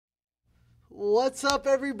What's up,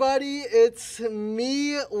 everybody? It's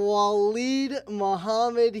me, Waleed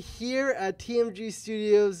Muhammad, here at TMG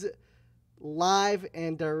Studios, live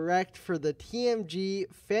and direct for the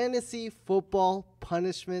TMG Fantasy Football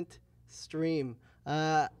Punishment Stream.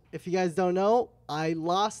 If you guys don't know, I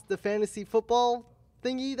lost the fantasy football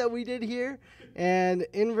thingy that we did here, and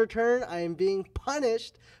in return, I am being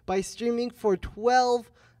punished by streaming for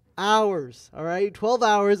 12 hours. All right, 12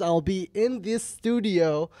 hours. I'll be in this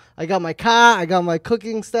studio. I got my car, I got my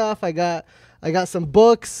cooking stuff, I got some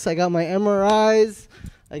books, I got my MRIs,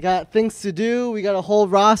 I got things to do. We got a whole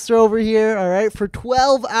roster over here. All right, for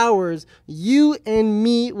 12 hours, you and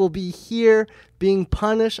me will be here being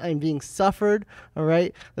punished. I'm being suffered. All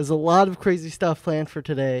right, there's a lot of crazy stuff planned for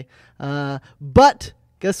today, but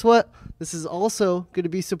guess what? This is also going to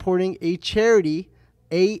be supporting a charity,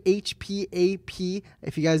 AHPAP.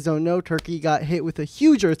 If you guys don't know, Turkey got hit with a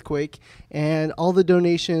huge earthquake, and all the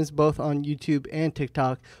donations, both on YouTube and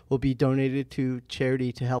TikTok, will be donated to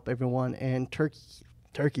charity to help everyone in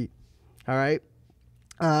Turkey. All right.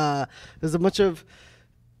 There's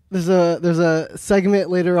a segment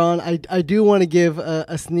later on. I do want to give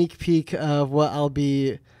a sneak peek of what I'll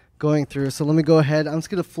be going through. So let me go ahead. I'm just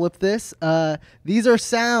going to flip this. These are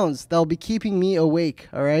sounds that'll be keeping me awake.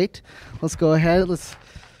 All right. Let's go ahead. Let's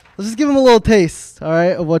just give them a little taste, all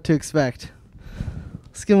right, of what to expect.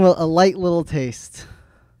 Let's give them a light little taste.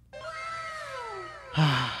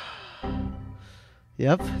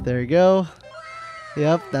 Yep, there you go.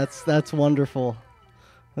 Yep, that's wonderful.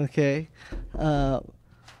 Okay. There's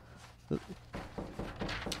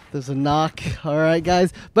a knock. All right,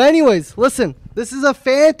 guys. But anyways, listen. This is a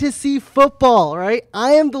fantasy football, all right?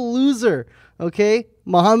 I am the loser, okay?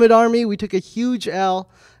 Muhammad Army, we took a huge L,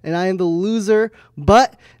 and I am the loser.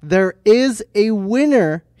 But there is a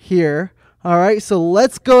winner here, all right? So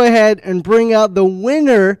let's go ahead and bring out the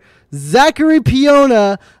winner, Zachary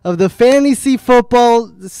Piona of the fantasy football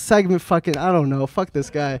segment. Fucking, I don't know. Fuck this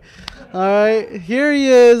guy. All right, here he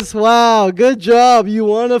is. Wow, good job. You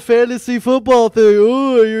won a fantasy football thing.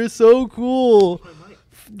 Ooh, you're so cool.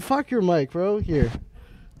 Fuck your mic, bro. Here,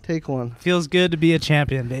 take one. Feels good to be a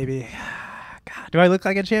champion, baby. God, do I look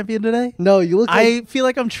like a champion today? No, you look like... I feel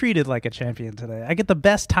like I'm treated like a champion today. I get the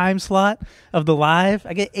best time slot of the live.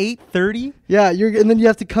 I get 8:30. Yeah, and then you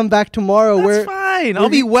have to come back tomorrow. That's fine. I'll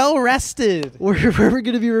be well rested. We're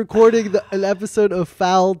going to be recording an episode of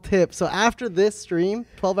Foul Tip. So after this stream,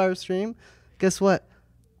 12-hour stream, guess what?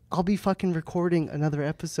 I'll be fucking recording another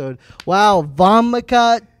episode. Wow,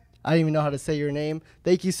 Vamaka. I don't even know how to say your name.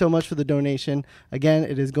 Thank you so much for the donation. Again,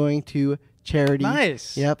 it is going to charity.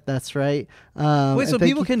 Nice. Yep, that's right. Wait, so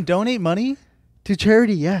people can donate money? To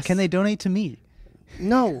charity, yes. Can they donate to me?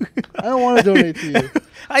 No, I don't want to donate to you.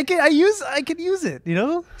 I can use it, you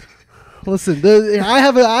know? Listen, I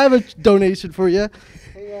have a donation for you.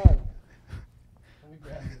 Hang on. Let me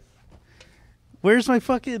grab this. Where's my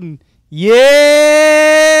fucking... Yeah!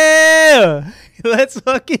 Let's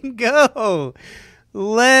fucking go.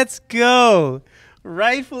 Let's go.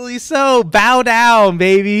 Rightfully so. Bow down,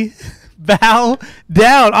 baby. Bow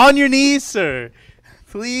down. On your knees, sir.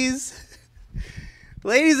 Please.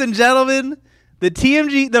 Ladies and gentlemen, the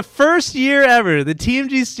TMG, the first year ever, the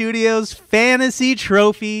TMG Studios Fantasy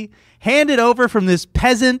Trophy handed over from this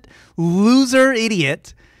peasant loser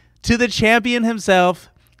idiot to the champion himself,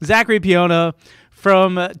 Zachary Piona,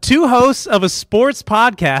 from two hosts of a sports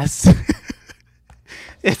podcast.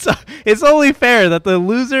 It's only fair that the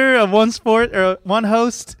loser of one sport or one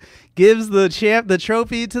host gives the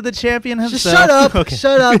trophy to the champion himself. Just shut up. Okay.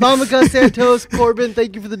 Shut up. Mamaka Santos, Corbin,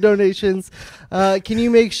 thank you for the donations. Can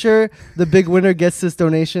you make sure the big winner gets this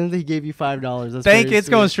donation? He gave you $5. Thank you. It's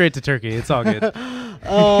going straight to Turkey. It's all good.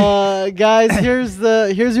 Guys,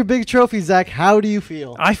 here's your big trophy, Zach. How do you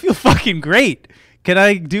feel? I feel fucking great. Can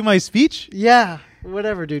I do my speech? Yeah.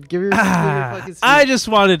 Whatever, dude. Give your fucking speech. I just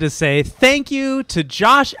wanted to say thank you to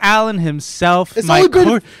Josh Allen himself. It's only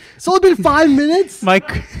been 5 minutes?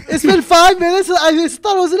 It's been 5 minutes? I just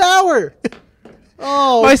thought it was an hour.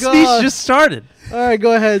 Oh, my God. speech just started. All right,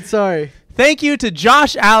 go ahead. Sorry. Thank you to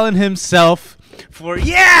Josh Allen himself for,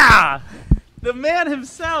 the man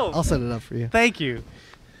himself. I'll set it up for you. Thank you.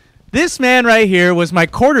 This man right here was my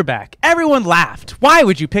quarterback. Everyone laughed. Why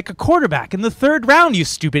would you pick a quarterback in the third round, you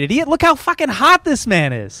stupid idiot? Look how fucking hot this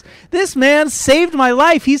man is. This man saved my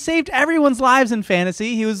life. He saved everyone's lives in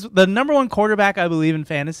fantasy. He was the number one quarterback, I believe, in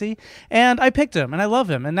fantasy. And I picked him, and I love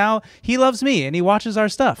him. And now he loves me, and he watches our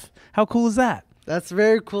stuff. How cool is that? That's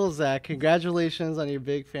very cool, Zach. Congratulations on your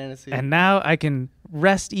big fantasy. And now I can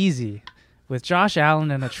rest easy with Josh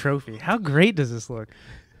Allen and a trophy. How great does this look?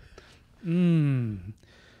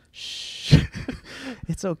 Shh.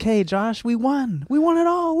 It's okay, Josh. We won. We won it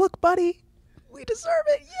all. Look, buddy. We deserve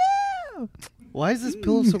it. Yeah. Why is this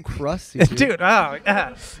pillow so crusty, dude? Dude, oh,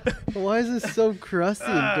 yeah. Why is this so crusty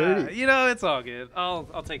and dirty? You know, it's all good.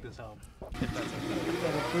 I'll take this home. If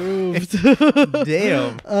that's Approved. okay.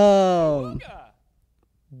 Damn.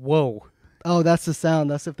 Whoa. Oh, that's the sound.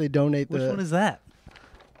 That's if they donate Which one is that?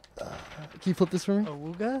 Can you flip this for me?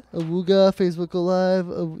 Awooga? Awooga, Facebook Live.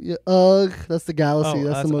 Ugh, that's the Galaxy. Oh,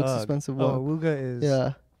 that's the most UGG. expensive Oh, one. Awooga is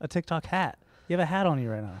Yeah. a TikTok hat. You have a hat on you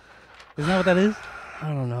right now. Isn't that what that is? I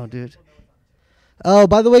don't know, dude. Oh,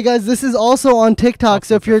 by the way, guys, this is also on TikTok.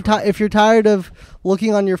 So if you're if you're tired of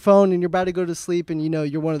looking on your phone and you're about to go to sleep, and you know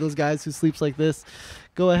you're one of those guys who sleeps like this,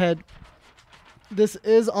 go ahead. This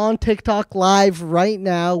is on TikTok live right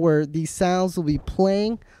now, where these sounds will be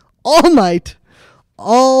playing all night at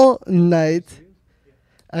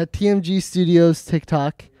TMG Studios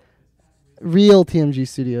TikTok, real TMG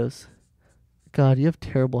Studios. God, you have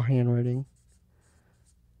terrible handwriting.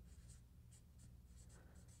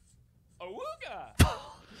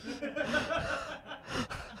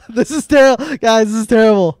 This is terrible, guys. This is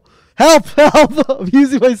terrible. Help! Help! I'm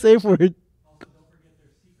using my safe word.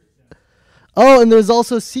 Oh, and there's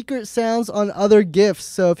also secret sounds on other GIFs.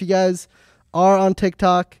 So if you guys are on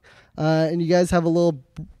TikTok and you guys have a little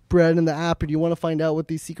bread in the app and you want to find out what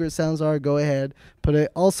these secret sounds are, go ahead. Put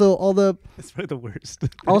it. Also, It's probably the worst.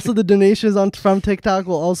 also the donations from TikTok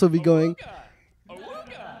will also be going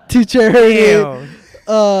to charity. Damn.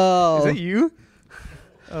 Oh, Is that you?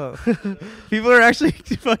 Oh. People are actually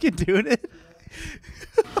fucking doing it?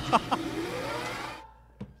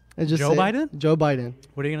 and just Joe Biden? Joe Biden.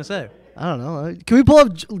 What are you going to say? I don't know. Can we pull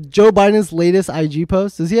up Joe Biden's latest IG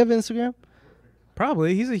post? Does he have Instagram?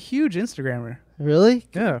 Probably. He's a huge Instagrammer. Really?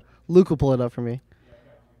 Yeah. Luke will pull it up for me.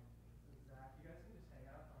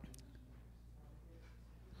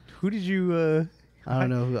 Who did you... I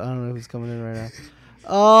don't know who's coming in right now.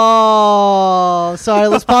 Oh, sorry.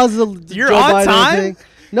 Let's pause the You're Joe on Biden time? thing.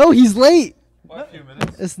 No, he's late. A few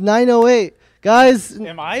minutes. It's 9:08. Guys,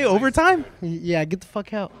 Am I overtime? yeah, get the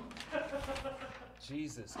fuck out.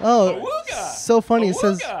 Jesus. Oh, Awooga! so funny. It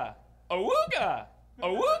says Awooga! Awooga!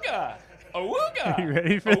 Awooga! Awooga! Are you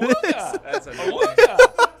ready for this? Awooga! That's a Awooga!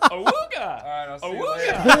 Awooga! All right, I'll see you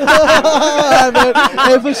later.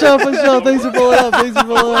 Hey, for sure. Thanks for pulling up.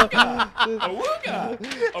 Awooga!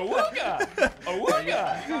 Awooga! Awooga!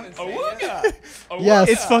 Awooga! Yes.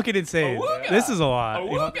 It's fucking insane. Awooga! This is a lot.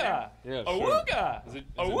 Awooga! Yeah, sure. Awooga! Is it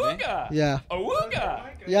Awooga! Yeah. Awooga!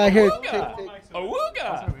 Yeah, I hear it.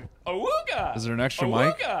 Awooga! Awooga! Is there an extra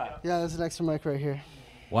mic? Awooga! Yeah, there's an extra mic right here,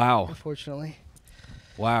 Wow. unfortunately.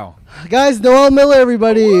 Wow. Guys, Noel Miller,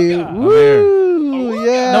 everybody. Awooga. Woo!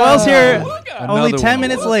 Yeah. Noel's here. Awooga! Only Another 10 one.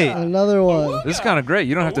 minutes late. Another one. This is kind of great.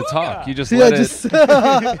 You don't have to talk. You just Yeah, let just it.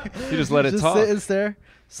 You just let it just talk. sit and stare.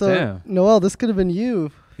 So, Damn. Noel, this could have been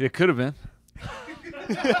you. It could have been.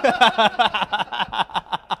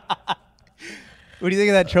 What do you think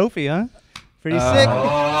of that trophy, huh? Pretty sick.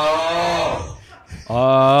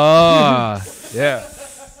 Yeah.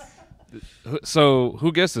 So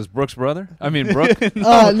who gets this? Brooke's brother? I mean, Brooke.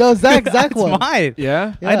 No, Zach That's won. mine.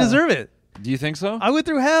 Yeah. Yeah. I deserve it. Do you think so? I went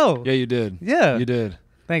through hell. Yeah, you did. Yeah. You did.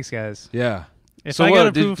 Thanks, guys. Yeah. If So I what?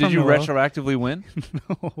 got Did approved from you Noel- retroactively win?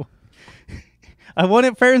 No. I won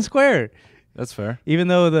it fair and square. That's fair. Even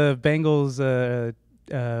though the Bengals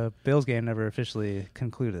Bills game never officially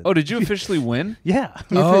concluded. Oh, did you officially win? Yeah.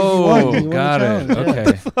 You won the Got it. challenge,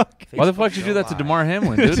 yeah. Okay. Why the fuck did you do that to DeMar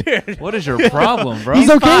Hamlin, dude? What is your problem, bro? He's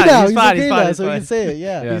okay fine, now. he's He's fine, okay he's fine, now, he's so we fine. can say it.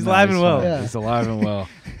 Yeah. He's alive and fine. well. Yeah. He's alive and well.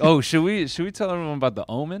 Oh, should we tell everyone about the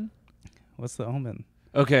Omen? What's the omen?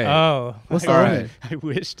 Okay. Oh. What's I- the All omen? I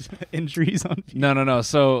wished injuries on people. No.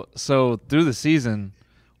 So through the season,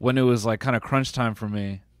 when it was like kind of crunch time for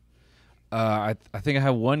me, I think I had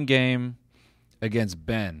one game against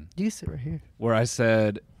Ben You sit right here. where I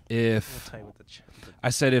said if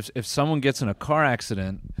someone gets in a car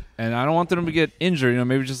accident and I don't want them to get injured,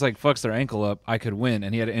 maybe just like fucks their ankle up, I could win.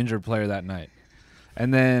 And he had an injured player that night.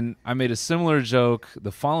 And then I made a similar joke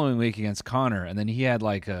the following week against Connor, and then he had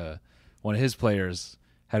like one of his players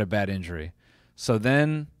had a bad injury. So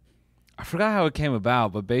then I forgot how it came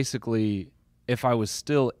about, but basically if I was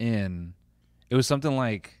still in, it was something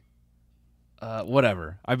like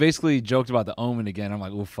whatever. I basically joked about the Omen again. I'm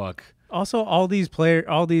like, oh fuck. Also, all these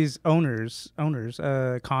owners,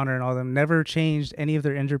 Connor and all them, never changed any of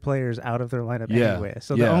their injured players out of their lineup Yeah, anyway.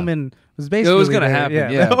 So yeah. the Omen was basically It was gonna there. happen. Yeah,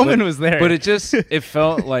 Yeah, the Omen was there. But it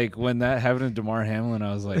felt like when that happened to DeMar Hamlin,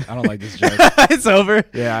 I was like, I don't like this joke. It's over.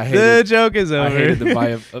 Yeah, I The hated joke is over. I hated the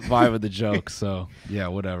vibe of the joke. So yeah,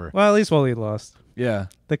 whatever. Well, at least Waleed lost. Yeah.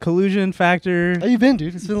 The collusion factor. How you been,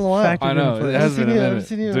 dude? It's been a while. Factor I know. didn't It play. has been a I haven't minute.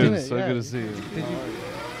 seen you in a Dude, minute, so yeah. good to see you.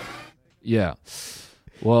 Yeah.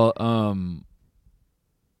 Well,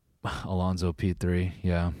 Alonzo P3,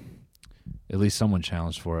 yeah. At least someone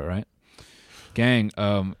challenged for it, right? Gang,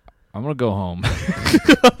 I'm gonna go home.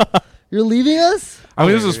 You're leaving us? I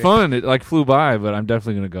mean, this was fun. It like flew by, but I'm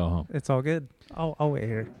definitely gonna go home. It's all good. I'll wait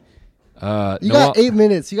here. You got 8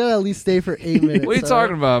 minutes. You gotta at least stay for 8 minutes. What are you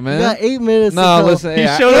talking about, man? You got 8 minutes. No, to go. listen. He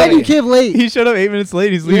Hey, showed And up. you came late. He showed up 8 minutes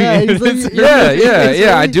late. He's leaving. Yeah, 8 he's minutes. leaving- yeah. I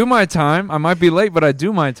Sorry. do my time. I might be late, but I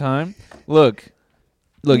do my time. Look.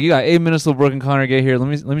 You got 8 minutes till Brooke and Connor get here. Let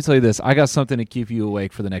me tell you this. I got something to keep you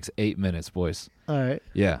awake for the next 8 minutes, boys. All right.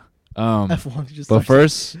 Yeah. F1 just But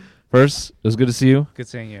starts. first, it was good to see you. Good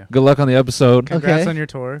seeing you. Good luck on the episode. Congrats Okay. on your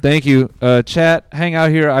tour. Thank you. Chat, hang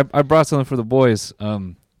out here. I brought something for the boys.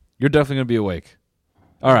 You're definitely gonna be awake.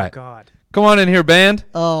 All right. Oh, God. Come on in here, band.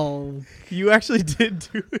 Oh, You actually did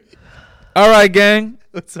do it. All right, gang.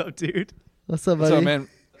 What's up, dude? what's up, buddy? What's up, man?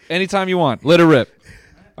 Anytime you want. Let it rip.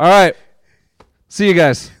 All right. See you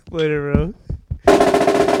guys. Later, bro.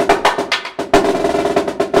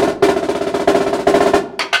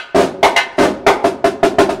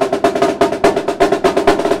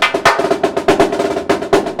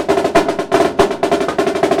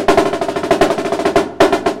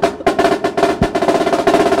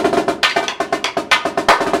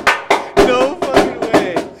 No fucking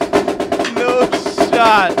way. No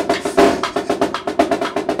shot.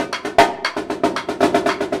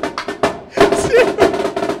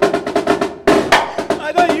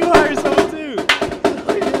 I thought you hired someone too.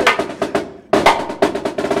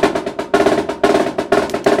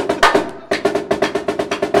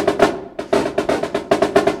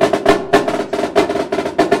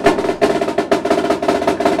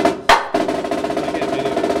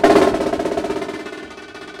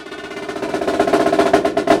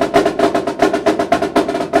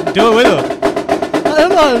 Do it with him. I don't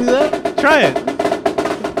know how to do that. Try it.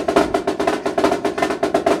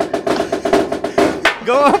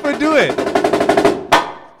 Go up and do it.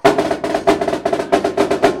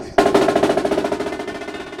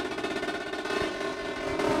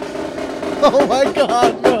 Oh my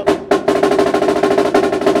God, no.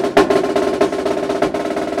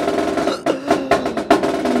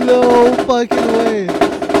 No fucking way.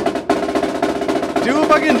 Do a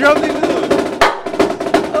fucking drum thing with him.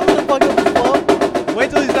 I'm gonna fuck up the ball. Wait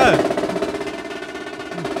till he's done.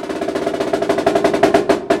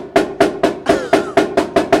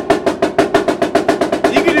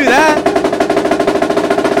 You can do that.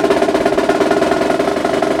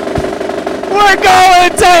 We're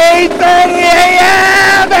going to 8:30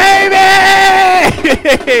 a.m., baby!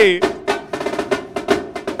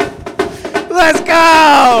 Let's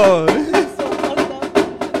go! This is so fucked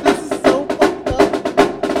up. This is so fucked up.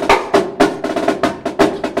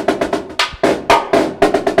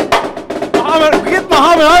 Get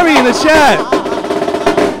Muhammad Army in the chat.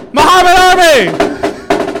 Muhammad Army!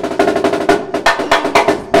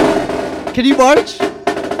 Can you march?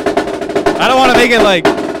 I don't want to make it like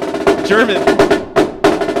German.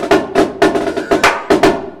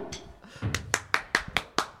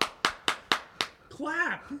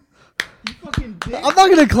 Clap! You fucking dick. I'm not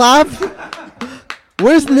gonna clap.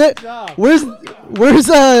 Where's Nick? job. Where's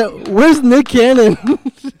Nick Cannon? Can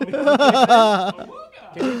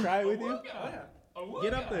we try it with you?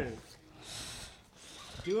 Get up there.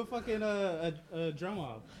 Do a fucking a drum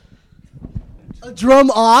off. A drum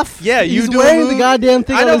off? Yeah, you He's do a wearing the move. goddamn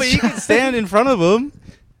thing. I on know, his but you can chest. stand in front of him.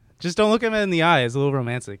 Just don't look him in the eye. It's a little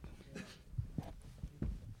romantic.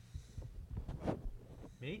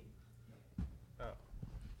 Me? Oh.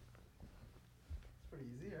 Pretty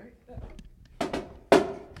easy, right?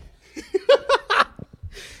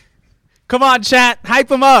 Come on, chat. Hype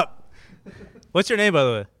him up. What's your name, by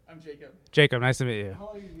the way? I'm Jacob. Jacob. Nice to meet you. How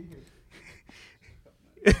long you been here?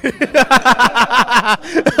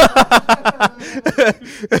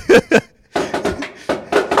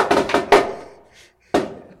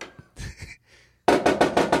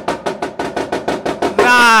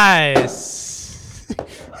 Nice.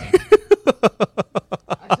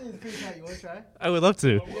 Actually, it's pretty tight. You want to try? I would love to.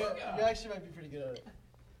 You actually might be pretty good at it.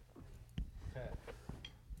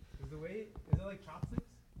 Is the weight? Is it like chopsticks?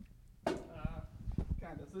 Kind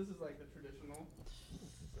of. So this is like the traditional.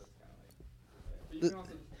 So it's kind of like. But you can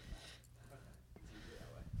also just.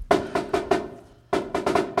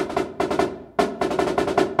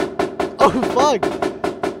 Oh fuck!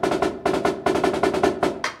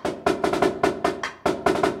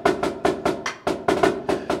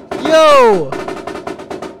 Yo!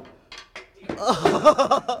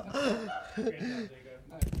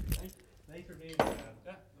 Thanks for being here, man.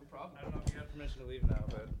 Yeah, no problem. I don't know if you have permission to leave now,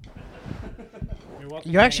 but you're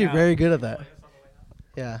welcome. You're actually very good at that.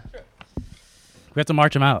 Yeah. We have to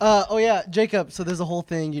march him out. Oh yeah, Jacob. So there's a whole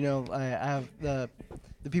thing. You know, I have the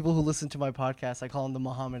people who listen to my podcast. I call them the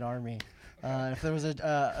Muhammad Army. If there was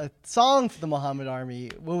a song for the Muhammad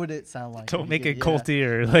Army, what would it sound like? Don't make it yeah. culty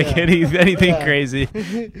or like anything Yeah. crazy.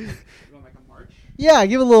 You want like a march? Yeah,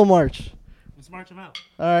 give it a little march. Let's march him out.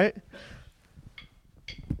 All right.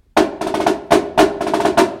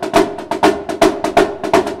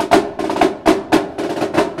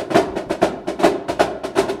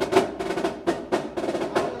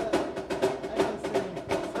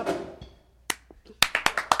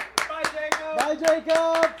 Bye,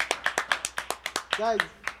 Jacob. Guys,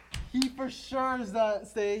 he for sure is not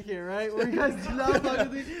staying here, right? Where you guys do not fuck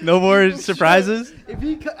with me. No more He for surprises? Sure, if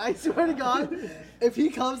he, I swear to God, if he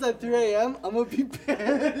comes at 3 a.m., I'm gonna be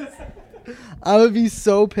pissed. I would be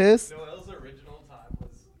so pissed. Noel's original time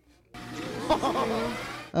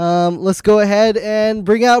was. Let's go ahead and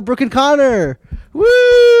bring out Brooke and Connor. Woo!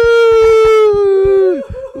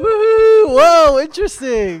 Woohoo! Whoa,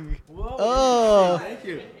 interesting. Whoa. Oh. Thank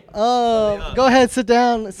you. Go ahead, sit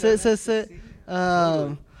down. Sit.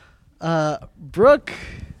 Brooke,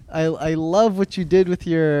 I love what you did with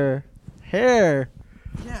your hair.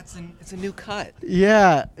 Yeah, it's a new cut.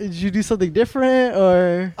 Yeah, did you do something different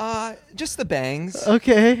or? Just the bangs.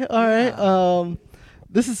 Okay, all right.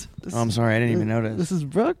 This is. Oh, I'm sorry, I didn't even notice. This is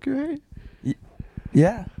Brooke, right?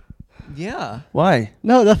 Yeah. Yeah. Why?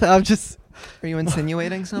 No, nothing. I'm just. Are you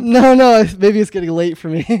insinuating something? No. Maybe it's getting late for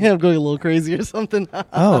me. I'm going a little crazy or something.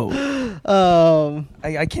 Oh.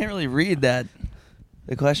 I can't really read that.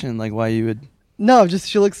 The question, like, why you would. No, just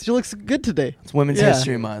she looks good today. It's Women's Yeah.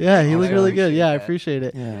 History Month. Yeah, you Oh, look I really good. appreciate Yeah, I that. appreciate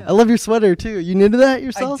it. Yeah. I love your sweater too. You knitted that I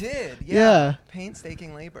yourself? did. Yeah.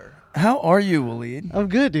 Painstaking labor. How are you, Waleed? I'm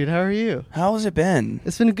good, dude. How are you? How has it been?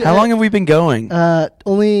 It's been good. How long have we been going?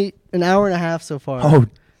 Only an hour and a half so far. Oh,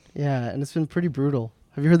 Yeah, and it's been pretty brutal.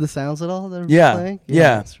 Have you heard the sounds at all that are Yeah, playing?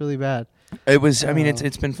 yeah. It's really bad. it was. I mean,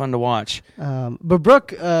 it's been fun to watch. But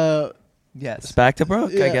Brooke, It's Yes. back to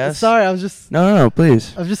Brooke, I yeah, guess. sorry, I was just No,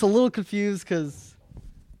 please. a little confused because,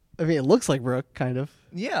 I mean, it looks like Brooke, kind of.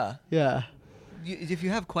 Yeah. Yeah. If you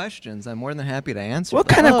have questions, I'm more than happy to answer. What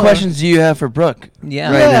them. kind of Oh. questions do you have for Brooke? Yeah.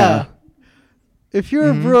 Right yeah. now. If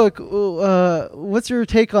you're Mhm. Brooke, what's your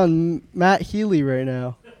take on Matt Healy right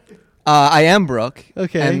now? I am Brooke.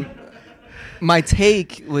 Okay. And my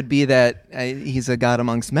take would be that he's a god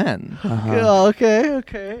amongst men. Uh-huh. Oh,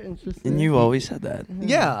 okay. Interesting. And you always said that.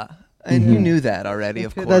 Yeah. And you knew that already,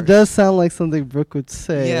 of Okay, course. that does sound like something Brooke would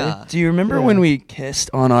say. Yeah. Do you remember Yeah. when we kissed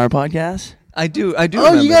on our podcast? I do. Oh,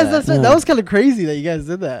 remember you guys, that. that was kind of crazy that you guys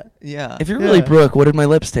did that. Yeah. If you're really Yeah. Brooke, what did my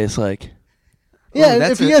lips taste like? Yeah,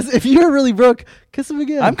 that's if you're really Brooke, kiss him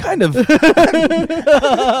again. I'm kind of.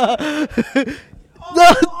 No.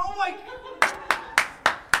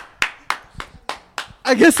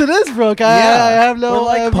 I guess it is Brooke. I have no. We're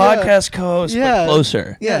like idea. podcast co-hosts, Yeah. but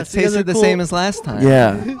closer. Yeah, Yes, it you guys are tasted the cool. same as last time.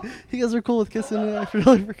 Yeah. You guys are cool with kissing. I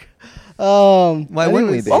really forgot. Why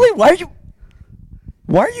wouldn't we anyways. be? Wally,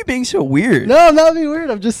 why are you being so weird? No, I'm not being weird.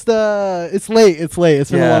 I'm just. It's late. It's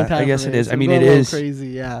been a Yeah, long time. I guess for it me. is. It's I mean, been it a little is. crazy.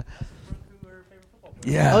 Yeah.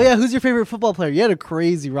 Yeah. Oh yeah. Who's your favorite football player? You had a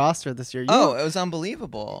crazy roster this year. Oh, it was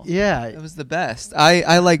unbelievable. Yeah. It was the best.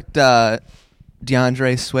 I liked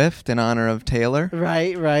DeAndre Swift in honor of Taylor.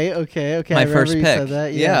 Right. Okay. My I remember first you pick. said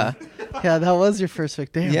that. Yeah. Yeah, that was your first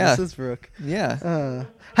pick. Damn, Yeah. this is Brooke. Yeah.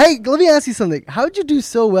 Hey, let me ask you something. How'd you do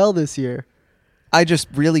so well this year? I just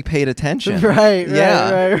really paid attention. Right.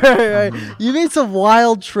 Yeah. You made some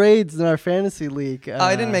wild trades in our fantasy league.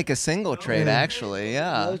 I didn't make a single trade, actually.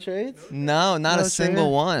 Yeah. no trades. No, not No a single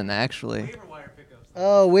trade? one, actually.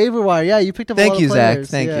 Oh, waiver wire. Yeah, you picked up. Thank a lot you, of Zach. players.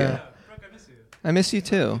 Thank yeah. you. I miss you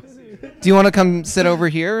too. Do you want to come sit over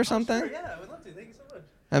here or something? Yeah, I would love to. Thank you so much.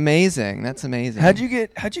 Amazing. That's amazing. How'd you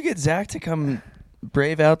get Zach to come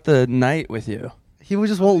brave out the night with you? He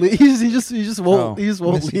just won't leave. He just won't. Oh, He just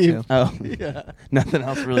won't miss you leave. too. Oh, Yeah. nothing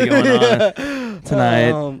else really going on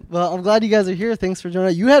tonight. Well, I'm glad you guys are here. Thanks for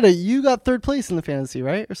joining. You got third place in the fantasy,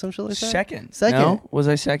 right, or some shit like that. Second. Second. No? Was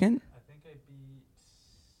I second? I think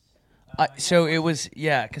I beat. So it was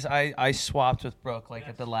because I swapped with Brooke like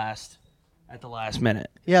at the last minute.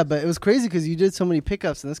 Yeah, but it was crazy because you did so many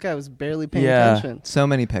pickups, and this guy was barely paying Yeah. attention. So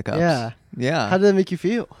many pickups. Yeah. Yeah. How did that make you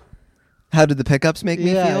feel? How did the pickups make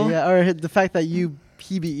me feel? Yeah, or the fact that he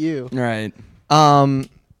beat you. Right.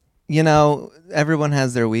 Everyone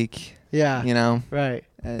has their week. Yeah. Right.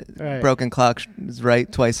 Right. Broken clock is right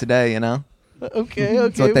twice a day. Okay.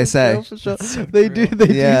 That's what they for say. sure, for sure. That's so They do. true.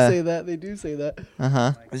 They Yeah. do say that. They do say that. Uh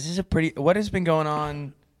huh. This is what has been going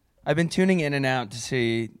on I've been tuning in and out to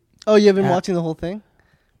see. Oh, you have been watching the whole thing?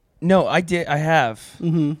 No, I did. I have.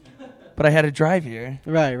 Mm-hmm. But I had to drive here.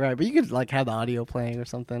 Right. But you could like have the audio playing or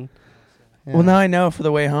something. Yeah. Well, now I know for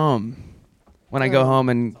the way home. When I go home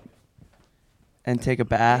and take a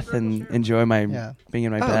bath and enjoy my being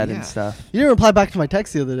in my bed and stuff. You didn't reply back to my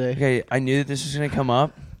text the other day. Okay, I knew that this was gonna come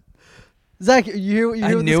up. Zach, you hear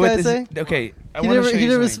what this guy's saying? Okay, He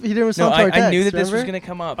didn't respond to our text. I knew that this was remember? gonna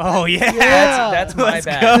come up. Oh yeah. That's my Let's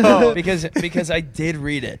bad. go. because I did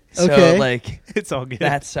read it. Okay. So like It's all good.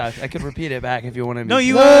 that sucks. I could repeat it back if you wanted me. No, to.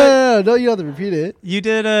 you No, you don't have to repeat it. You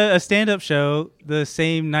did a stand-up show the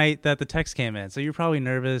same night that the text came in, so you're probably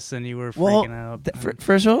nervous and you were freaking out.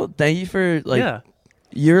 First of all, thank you for like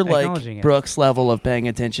you're like Brooks' level of paying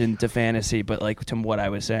attention to fantasy, but like to what I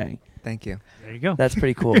was saying. Thank you. There you go. That's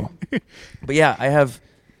pretty cool. But yeah, I have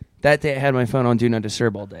that day I had my phone on Do Not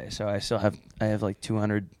Disturb all day, so I have like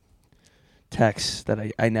 200 texts that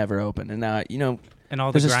I never opened, and now and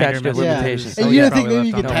all the there's a Grindr statute of messages. limitations. And Oh, you yeah. didn't think maybe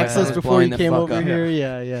you could on text my us phone. before Blowing you the came fuck over up. here?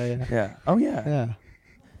 Yeah. Yeah. Oh yeah.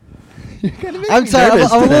 I'm sorry.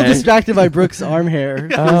 nervous I'm a little today. distracted by Brooke's arm hair.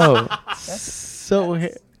 Oh, So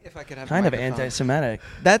If I could have kind a of microphone. anti-Semitic.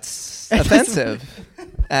 That's offensive,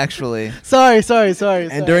 actually. sorry.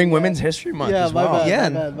 And during Women's History Month Yeah, as my well. bad.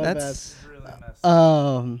 Yeah, my that's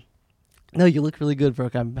No, you look really good,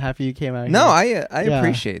 Brooke. I'm happy you came out no. here. I Yeah.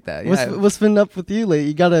 appreciate that. What's been up with you lately?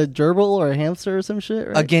 You got a gerbil or a hamster or some shit,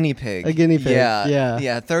 right? A guinea pig. A guinea pig, Yeah.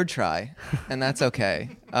 yeah. Third try, and that's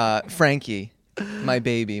okay. Frankie, my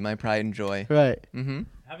baby, my pride and joy. Right. Mm-hmm.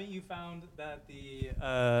 Haven't you found that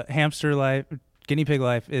the hamster life, guinea pig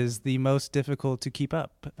life, is the most difficult to keep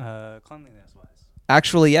up, cleanliness-wise?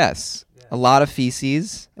 Actually, yes. Yeah. A lot of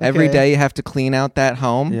feces. Every Okay. day you have to clean out that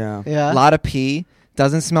home. Yeah. Yeah. A lot of pee.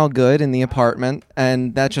 Doesn't smell good in the apartment,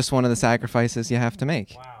 and that's just one of the sacrifices you have to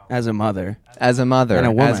make. Wow. As a mother. As a mother, And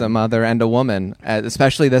a woman. as a mother and a woman,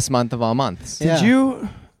 especially this month of all months. Yeah. Did you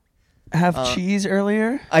have cheese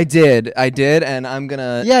earlier? I did, and I'm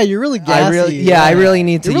gonna. Yeah, you're really gassy. I really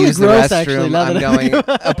need to You're really use the gross, actually, restroom. now I'm that I think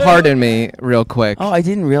going. Pardon me, real quick. Oh, I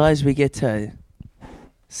didn't realize we get to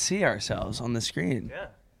see ourselves on the screen. Yeah.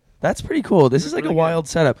 That's pretty cool. This is like a wild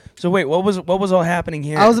setup. So wait, what was all happening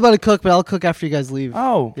here? I was about to cook, but I'll cook after you guys leave.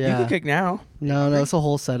 Oh, you Yeah. can cook now. No, it's a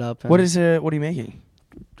whole setup. What are you making?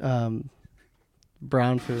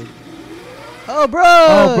 Brown food. Oh,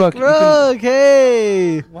 Brooke! Brooke, you Brooke,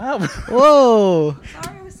 hey! Wow. Whoa!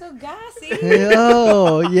 Sorry, I was so gassy.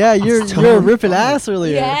 Oh, yeah, you're ripping ass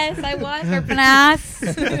earlier. Yes, I was ripping ass,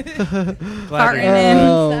 farting Glad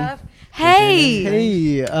Oh. and stuff. Hey,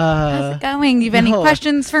 Hey, how's it going? You have any no.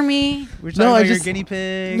 questions for me? we're talking No, I about your just- guinea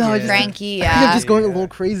pig. no, I and- just- Frankie, I think I'm yeah. just going a little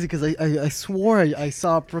crazy because I swore I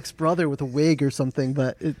saw Brooke's brother with a wig or something,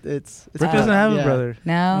 but it's Brooke doesn't have yeah. a brother. I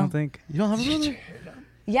No. don't think. You don't have a brother?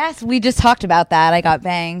 Yes, we just talked about that. I got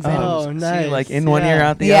bangs. And Oh, So nice. you, like in one ear,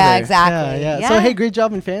 out the yeah, other. exactly. Yeah. So hey, great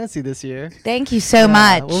job in fantasy this year. Thank you so Yeah.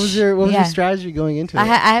 much. What was your Yeah. strategy going into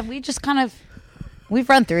it? We just kind of we've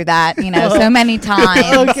run through that, so many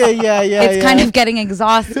times. Okay, yeah. It's kind of getting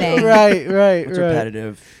exhausting. right. It's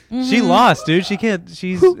repetitive. She lost, dude. She can't.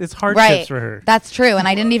 It's hardships Right. for her. That's true, and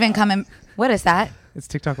I didn't even come in. What is that? It's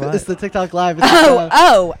TikTok Live. It's the TikTok live. It's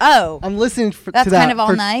Oh. I'm listening That's to that kind of all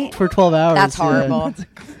for, night? for 12 hours. That's yeah. horrible.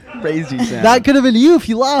 Crazy sound. That could have been you if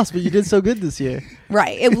you lost, but you did so good this year.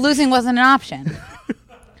 Right. Losing wasn't an option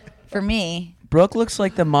for me. Brooke looks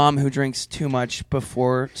like the mom who drinks too much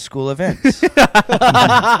before school events.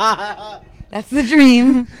 That's the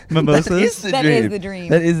dream. Mimosas. That is the dream.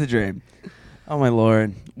 That is the dream. Oh my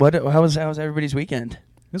lord! How was everybody's weekend?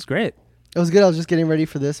 It was great, It was good. I was just getting ready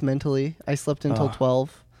for this mentally. I slept until Oh.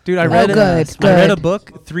 12. dude. I Oh, read. good, I read a good.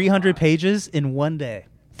 book, 300 pages in one day.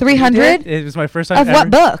 300 It was my first time of ever. what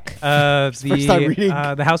book? The first time reading.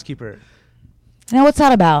 The Housekeeper. Now, what's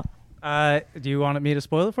that about? Do you want me to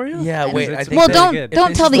spoil it for you? Yeah, wait, I think Well, that- don't good.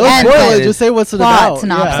 don't If tell this the is- end. Don't spoil but it. Just say what's it plot about.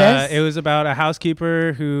 synopsis. Yeah. It was about a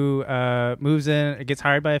housekeeper who moves in, gets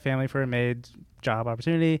hired by a family for a maid job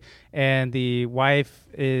opportunity, and the wife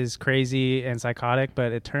is crazy and psychotic.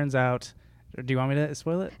 But it turns out, do you want me to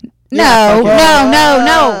spoil it? No, okay.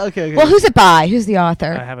 no. Okay. Well, who's it by? Who's the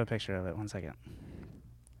author? I have a picture of it. 1 second.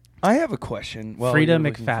 I have a question. While Frida you're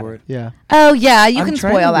looking McFadden. for it. Yeah. Oh yeah, you I'm can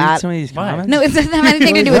trying to spoil read that. Some of these Why? comments. No, it doesn't have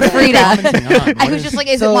anything to do with What Frida. commenting on? I What was is- just like,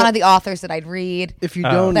 is it So- one of the authors that I'd read? If you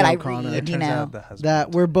Oh. don't That know, I Connor, read. Turns know. out the husband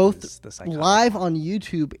that we're is both the psychotic. live on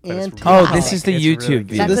YouTube But it's and really Oh, TikTok. this is the It's YouTube really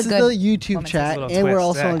view. So That's this a is good the YouTube woman's chat, little and we're twist.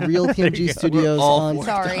 also on Real There you TMG go. Studios all on. for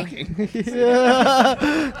Sorry.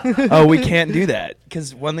 Yeah. Oh, we can't do that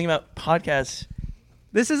because one thing about podcasts.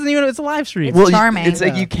 This isn't even. It's a live stream. It's charming. It's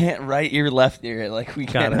like Yeah. you can't write your left ear. Like we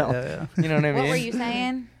Got can't it. help. Yeah. You know what I mean? What were you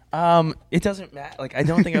saying? It doesn't matter. Like, I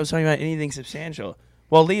don't think I was talking about anything substantial.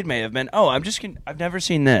 Well, lead may have been. Oh, I've never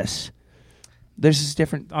seen this. There's this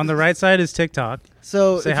different. On the right side is TikTok.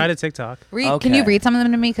 So Say hi to TikTok. Can you read some of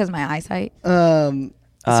them to me because my eyesight? So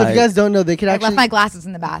if you guys don't know, they could I actually. left my glasses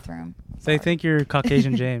in the bathroom. They think you're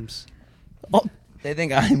Caucasian James. They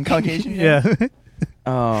think I'm Caucasian. Yeah.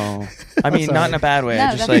 Oh, I mean, not in a bad way. No,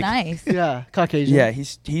 I just that's like. nice. Yeah, Caucasian. Yeah,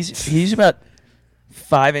 he's about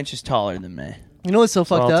 5 inches taller than me. You know what's so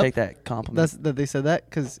So fucked I'll up? take that compliment. That's that they said that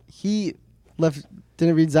because he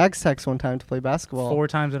didn't read Zach's text one time to play basketball. 4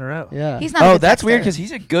 times in a row. Yeah. He's not. a good that's weird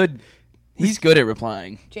texter. because he's good at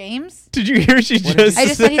replying. James. Did you hear she What just? I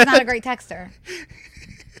just said he's not a great texter.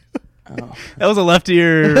 Oh. That was a left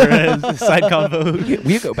ear side combo.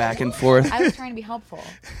 We go back and forth. I was trying to be helpful.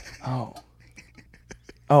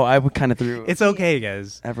 Oh, I would kind of threw. It's okay,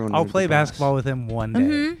 guys. Everyone I'll under play the bus. basketball with him one day.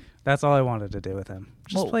 Mhm. That's all I wanted to do with him.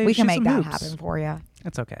 Just Well, play. we can shoot make some that hoops. happen for you.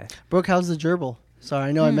 It's okay. Brooke, how's the gerbil? Sorry,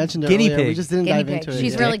 I know I mentioned it Guinea earlier. We pig. just didn't Guinea dive pig. into it.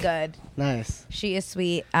 She's yet. really good. Nice. She is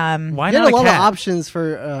sweet. Why You not had a lot cat? of options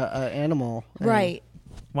for an animal. Right.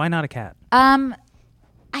 Why not a cat?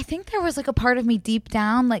 I think there was like a part of me deep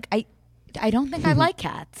down, like I don't think I like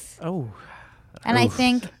cats, Oh, and I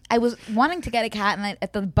think I was wanting to get a cat, and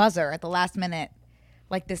at the buzzer at the last minute,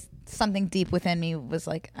 like this something deep within me was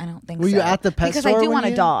like, I don't think. Were so. you at the pet because store I do when want a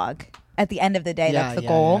you- dog. At the end of the day, Yeah, that's the yeah,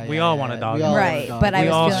 goal. yeah, We yeah, all yeah. want a dog. We all want a Right, dog. but I We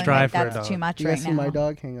was all feeling strive like for a that's dog. too much You guys right see now. my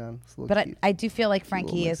dog? Hang on. It's a little But cute. I do feel like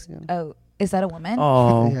Frankie is. Mexican. Oh, is that a woman?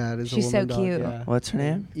 Oh, Yeah, it is. She's a so woman dog, cute. yeah. what's her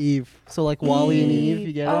name? Eve. So like Wally and Eve.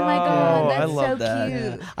 You get Oh it? my god, Oh, that's I love so that.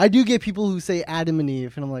 cute. Yeah. I do get people who say Adam and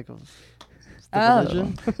Eve, and I'm like, oh, it's the Oh.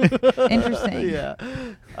 religion. Interesting. Yeah.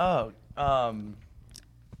 Oh,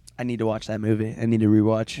 I need to watch that movie. I need to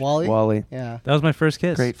rewatch Wally? Yeah. that was my first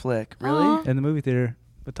kiss. Great flick. Really? Aw. In the movie theater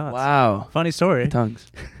with Tots. Wow. Funny story.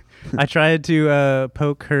 Tongues. I tried to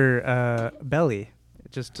poke her belly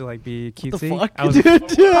just to like be The cutesy. fuck, I was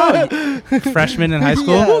dude? a freshman in high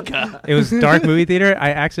school. Yeah. It was dark movie theater.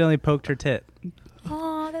 I accidentally poked her tit.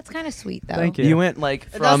 Oh, that's kind of sweet though. Thank you. You went like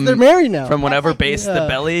And that's from they're married now. from whatever That's like- base the Yeah.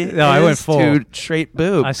 belly. No, I went is full. to straight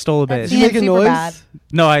boob. I stole a That's bit. Did you make a super noise? bad.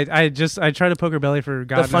 No, I tried to poke her belly for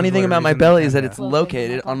God. The funny knows thing what about my reason. belly is that Yeah. it's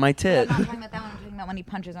located on my I'm tit. not talking about that one. I'm talking about when he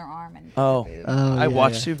punches her arm. And Oh, Oh, I yeah,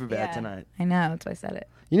 watched yeah. Superbad Yeah. tonight. I know. That's why I said it.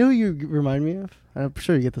 You know who you remind me of? I'm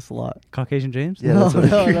sure you get this a lot. Caucasian James. Yeah, no,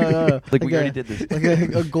 that's what no. Like we a- already did this. Like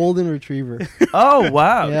a golden retriever. Oh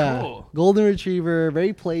wow, Yeah. cool. Golden retriever,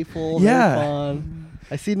 very playful, Yeah. very fun.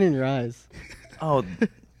 I see it in your eyes. Oh,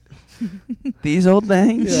 these old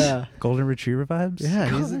things. Yeah. Golden Retriever vibes. Yeah.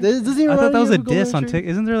 Doesn't he I thought remind that was you a of golden diss on retriever?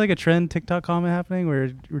 TikTok. Isn't there like a trend TikTok comment happening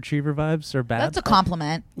where retriever vibes are bad? That's a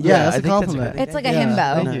compliment. Yeah, that's I a think compliment. It's like a Yeah,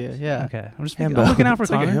 himbo. Thank you. Yeah. Okay, I'm just Himbo. I'm looking out for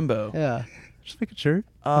It's like a Connor. himbo. Yeah. Just making sure.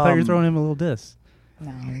 I thought you were throwing him a little diss.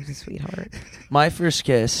 No, he's a sweetheart. My first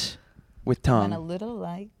kiss with And a tongue. little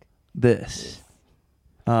like. This.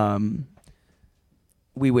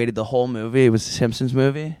 We waited the whole movie. It was the Simpsons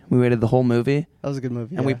movie. We waited the whole movie, That was a good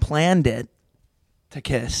movie. and we planned it to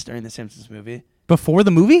kiss during the Simpsons movie. Before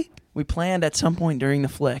the movie? We planned at some point during the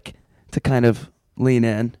flick to kind of lean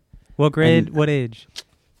in. What grade? And- What age?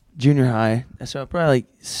 Junior high, so probably like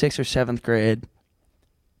 6th or 7th grade.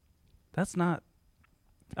 That's not.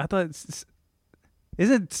 I thought.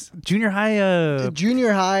 Isn't junior high?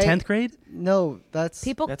 Junior high. 10th grade? No, that's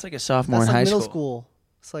People. That's like a sophomore that's in like high middle school. school.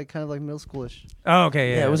 It's like kind of like middle schoolish. Oh,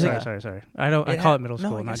 okay. Yeah, Yeah. it was sorry, like- sorry. I don't. I call it middle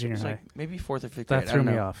school, I not guess it junior was high. like maybe 4th or 5th grade. That I threw don't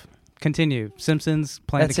me know. off. Continue. Simpsons.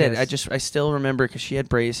 Plan That's to it. kiss. I still remember because she had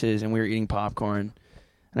braces and we were eating popcorn,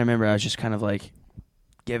 and I remember I was just kind of like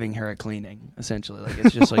giving her a cleaning essentially. Like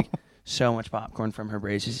it's just like so much popcorn from her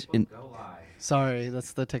braces. And, Sorry,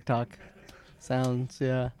 that's the TikTok sounds.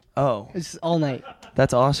 Yeah. oh, It's all night.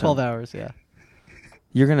 that's awesome. 12 hours. Yeah.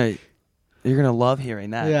 You're gonna love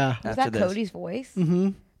hearing that. Yeah. Was after that this. Cody's voice? Mm-hmm.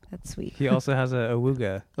 That's sweet. He also has a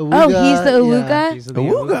awooga. Oh, he's the awooga? He's the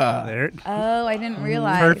Awooga. There. Oh, I didn't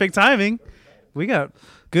realize. Perfect timing. We got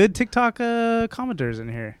good TikTok commenters in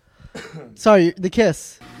here. Sorry, the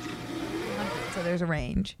kiss. So there's a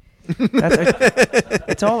range.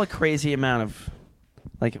 It's all a crazy amount of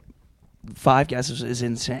like 5 guesses is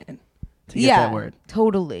insane to get that word.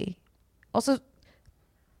 Totally. Also,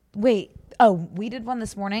 wait. Oh, we did one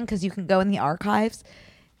this morning because you can go in the archives.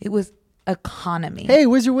 It was economy. Hey,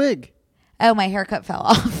 where's your wig? Oh, my haircut fell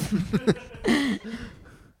off.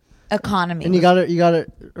 Economy. And you got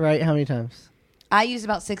it right how many times? I used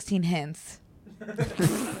about 16 hints.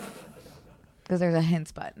 Because there's a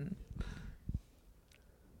hints button.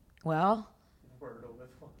 Well,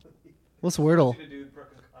 What's Wordle?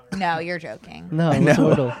 no, you're joking. No, I what's know.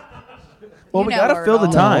 Wordle? Well, You we know gotta fill the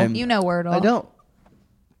Wordle. time. You know Wordle. I don't.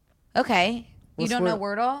 Okay. You What's don't know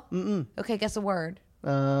word? Wordle? Mm-mm. Okay, guess a word.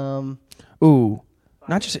 Ooh,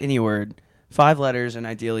 not just any word. 5 letters, and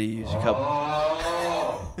ideally you use a couple.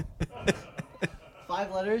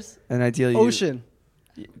 5 letters. And ideally, Ocean.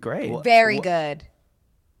 Great. Very good.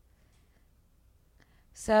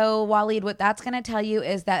 So, Waleed, what that's going to tell you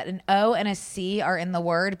is that an O and a C are in the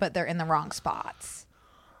word, but they're in the wrong spots.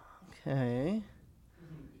 Okay.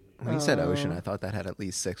 When you said ocean, I thought that had at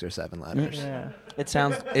least 6 or 7 letters. Yeah. It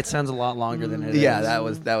sounds a lot longer than it is. Yeah, that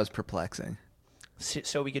was perplexing.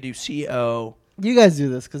 So we could do CO. You guys do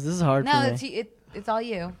this because this is hard No, for me. it's all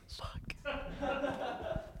you.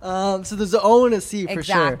 So there's an O and a C for sure.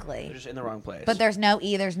 Exactly. They're just in the wrong place. But there's no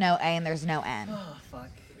E, there's no A, and there's no N. Oh, fuck.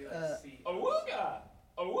 Awooga!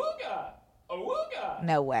 Awooga! Awooga!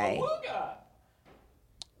 No way. Awooga!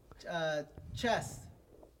 Chest.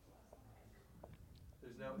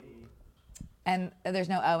 There's no E. And there's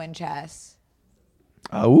no O in chess.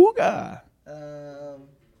 Auga.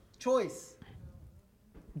 Choice.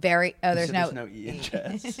 There's no E in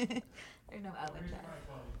chess. there's no O in chess.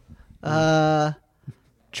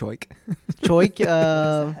 Choik. Choik.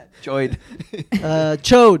 Joyd.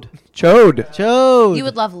 Chode. Chode. Chode. You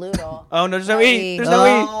would love Loodle. Oh, no, there's no E. There's no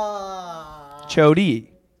E. Chody.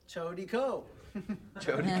 Chody Co.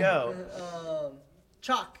 Chody go.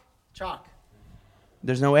 Chalk. Chalk.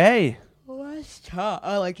 There's no A. What's chalk?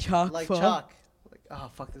 I like chalk. Like chalk. Like, oh,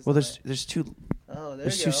 fuck this. Well, there's two Oh, there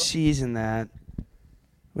there's you two go. C's in that,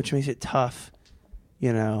 which makes it tough,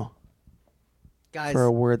 you know, Guys, for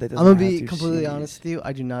a word that I'm doesn't going to have be two completely C's. honest with you.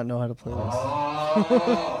 I do not know how to play this.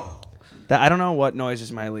 I don't know what noise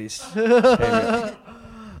is my least favorite.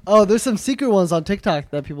 Oh, there's some secret ones on TikTok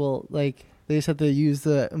that people, like, they just have to use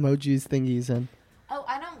the emojis thingies and Oh,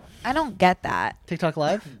 I don't get that. TikTok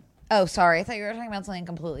Live. Oh, sorry. I thought you were talking about something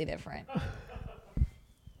completely different.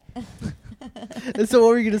 And so what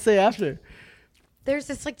were you going to say after? There's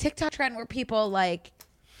this like TikTok trend where people like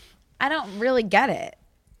I don't really get it.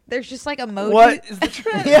 There's just like emojis. What is the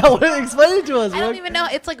trend? Yeah, explain it to us. I don't even know.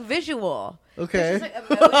 It's like visual. Okay. There's just,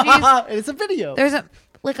 like, emojis. It's a video. There's a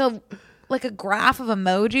graph of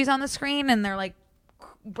emojis on the screen, and they're like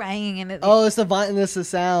banging and it. Oh, it's the This is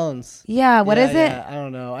sounds. Yeah. What is it? Yeah, I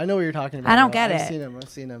don't know. I know what you're talking about. I don't though. get I've it.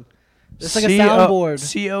 seen him. It's like a soundboard.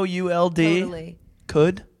 COULD. Totally.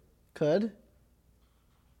 Could.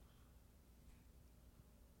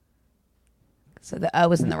 So the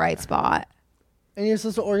O is in the right spot. And you're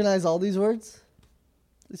supposed to organize all these words?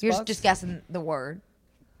 These You're spots? just guessing the word.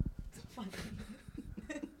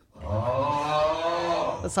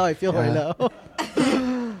 That's how I feel right now.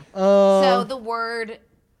 So the word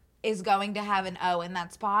is going to have an O in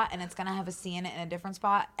that spot, and it's going to have a C in it in a different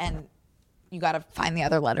spot, and you got to find the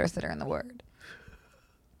other letters that are in the word.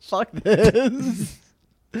 Fuck this.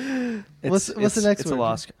 What's the next It's word? a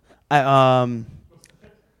loss.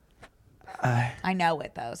 I know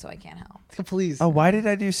it though, so I can't help. Please. Why did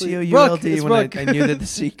I do COULD Brooke, it's when Brooke. I knew that the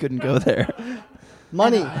C couldn't go there?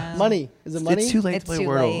 Money. I don't know. Money. Is it money? It's too late It's to play too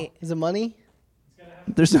Wordle. late. Is it money?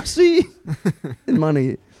 There's no C in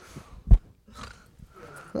money.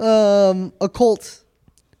 Occult.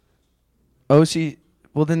 OC.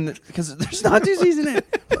 Well, then, because there's not two C's in it.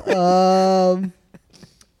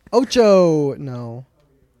 Ocho. No.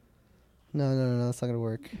 No. That's not gonna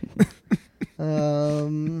work.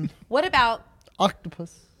 What about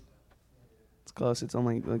Octopus. It's close. It's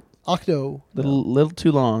only like Octo. little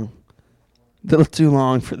too long. Little too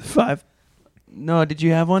long for the 5. No, did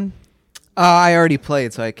you have one? I already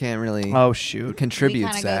played, so I can't really Oh shoot. contribute. we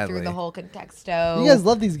kind of go Sadly, through the whole contexto? You guys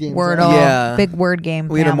love these games. Wordle, Right? Yeah. big word game.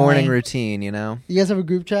 we had a morning family. routine, you know. You guys have a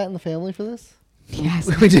group chat in the family for this? Yes.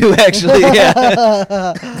 We do actually. Yeah.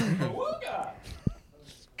 Awooga!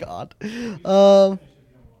 God.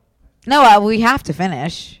 No, we have to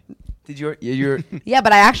finish. Did your Yeah,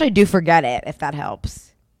 but I actually do forget it, if that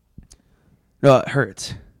helps. No, it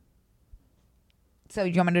hurts. So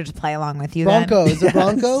you want me to just play along with you Bronco. Is it Yes.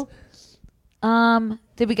 Bronco? then?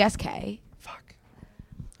 Did we guess K? Fuck.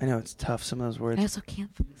 I know it's tough. Some of those words. I also can't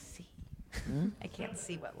see. I can't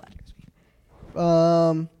see what letters.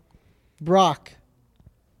 Brock.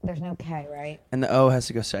 There's no K, right? And the O has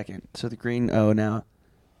to go second. So the green O now.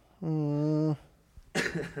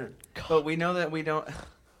 But we know that we don't.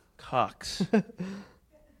 Cox.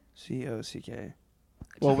 COCK.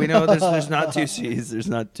 Well, we know there's not two C's. There's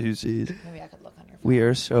not two C's. Maybe I could look on your phone. We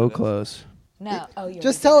are so close. No. Oh, you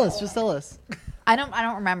Just tell us. Just tell us. I don't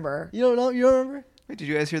remember. You don't know? You don't remember? Wait, did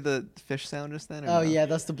you guys hear the fish sound just then? or Oh, no? yeah.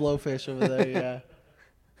 That's the blowfish over there.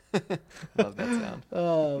 Yeah. Love that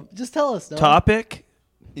sound. Just tell us. No? Topic.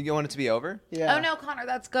 You want it to be over? Yeah. Oh no, Connor,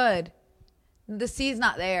 that's good. The C's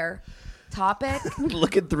not there. Topic.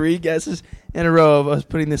 Look at 3 guesses in a row of us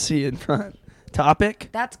putting the C in front. Topic?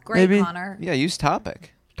 That's great, Maybe. Connor. Yeah, use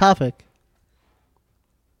topic. Topic.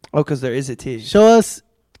 Oh, because there is a T. Show us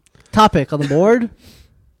topic on the board.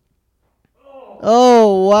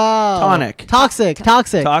 Oh, wow. Tonic. Toxic.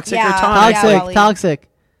 Toxic. Toxic Yeah. or tonic? Toxic. Wally. Toxic.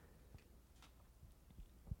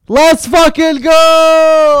 Let's fucking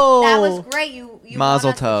go. That was great. You Mazel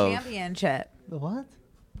won us the tov. championship. What?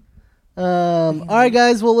 All right,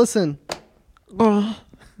 guys. Well, listen. Do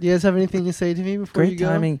you guys have anything to say to me before you Great go?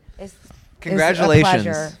 timing. It's Congratulations. It's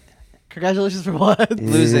a pleasure. Congratulations for what?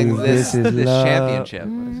 Losing this is love. championship.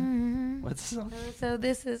 What's the song? So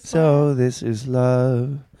this is So this is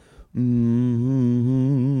love.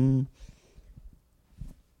 Mm-hmm.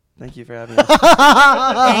 Thank you for having us.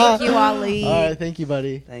 Thank you, Ali. All right, thank you,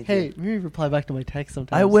 buddy. Thank hey, you. maybe reply back to my text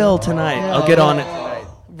sometime. I will tonight. Yeah. I'll get on it tonight.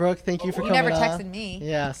 Brooke, thank you for You coming never on. texted me.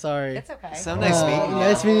 Yeah, sorry. It's okay. So nice meeting you.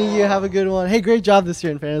 Nice meeting you. Have a good one. Hey, great job this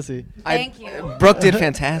year in fantasy. Thank you. Brooke did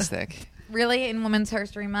fantastic. Really, in Women's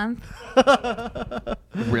History Month?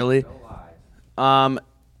 Really?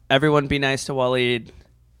 Everyone be nice to Waleed.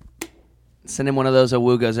 Send him one of those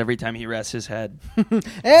awoogas every time he rests his head.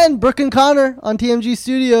 And Brooke and Connor on TMG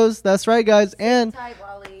Studios. That's right, guys. And Tight,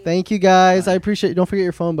 Wally. thank you, guys. I appreciate it. Don't forget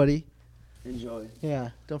your phone, buddy. Enjoy. Yeah,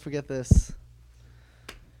 don't forget this.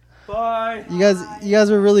 Bye. You guys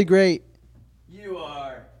were really great. You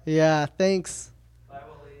are. Yeah, thanks. Bye,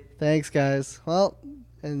 Waleed. Thanks, guys. Well,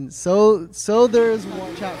 and so there's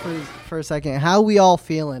one chat for a second. How we all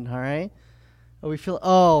feeling? All right. Are we feel?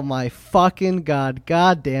 Oh my fucking god!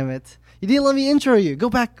 God damn it! You didn't let me intro you. Go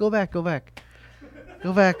back. Let me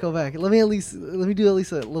do at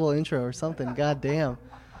least a little intro or something. God damn.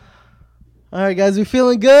 All right, guys, we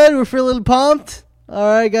feeling good. We're feeling pumped. All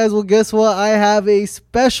right, guys. Well, guess what? I have a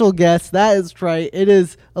special guest. That is right. It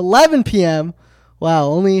is 11 p.m. Wow,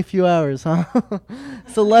 only a few hours, huh?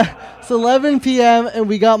 It's 11 p.m. and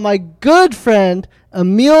we got my good friend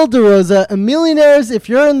Emil DeRosa. Millionaires, if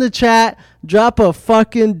you're in the chat, drop a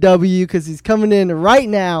fucking W because he's coming in right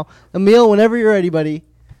now. Emil, whenever you're ready, buddy.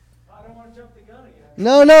 I don't want to jump the gun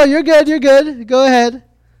again. No, you're good. Go ahead.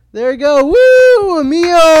 There we go. Woo,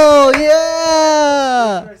 Emil,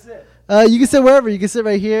 yeah. Where I sit? You can sit wherever. You can sit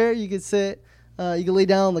right here. You can sit. You can lay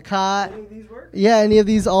down on the cot. Any of these work? Yeah, any of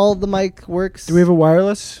these, all the mic works. Do we have a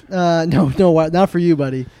wireless? No, not for you,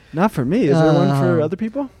 buddy. Not for me. Is there one for other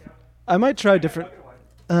people? I might try different.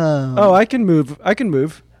 Oh, I can move.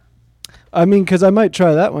 I mean, because I might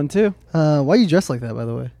try that one too. Why are you dressed like that, by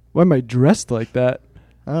the way? Why am I dressed like that?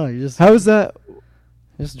 I don't know. You're How is that?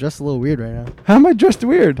 just dressed a little weird right now. How am I dressed I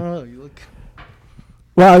weird? don't know. You look.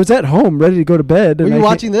 Well, I was at home ready to go to bed. Were and you I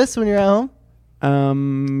can't- watching this when you're at home?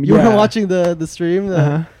 You yeah. were watching the stream.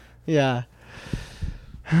 Uh-huh. Yeah.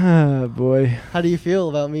 Ah, boy. How do you feel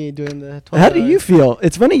about me doing the 12 How do you hours? feel?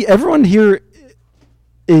 It's funny. Everyone here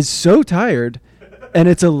is so tired, and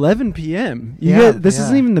it's 11 p.m. This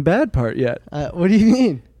isn't even the bad part yet. What do you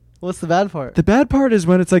mean? What's the bad part? The bad part is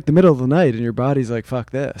when it's like the middle of the night and your body's like,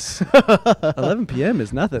 fuck this. 11 p.m.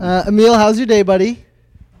 is nothing. Emil, how's your day, buddy?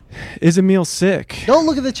 Is Emil sick? Don't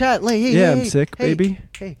look at the chat. Like, hey, Yeah, hey, I'm hey, sick, hey, baby.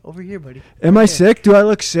 Hey, over here, buddy. Am I Okay. sick? Do I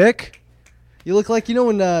look sick? You look like,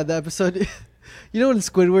 when the episode, when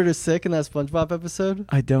Squidward is sick in that SpongeBob episode?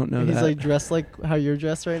 I don't know And he's that. like dressed like how you're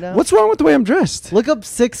dressed right now. What's wrong with the way I'm dressed? Look up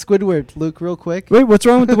sick Squidward, Luke, real quick. Wait, what's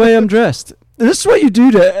wrong with the way I'm dressed? This is what you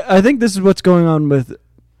do to. I think this is what's going on with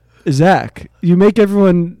Zach. You make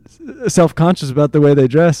everyone self-conscious about the way they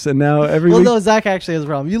dress, and now every Well, week. no, Zach actually has a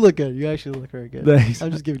problem. You look good. You actually look very good. Thanks.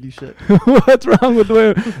 I'm just giving you shit. What's wrong with the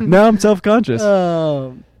way? Now I'm self-conscious.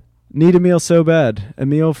 Need Emil so bad.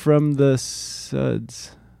 Emil from the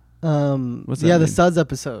Suds. What's that yeah, the mean? Suds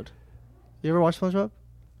episode. You ever watch SpongeBob?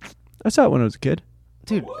 I saw it when I was a kid.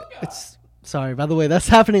 Dude, it's sorry. By the way, that's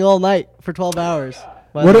happening all night for 12 hours.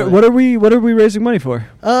 What are we raising money for?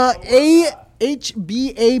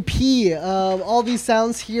 HBAP. All these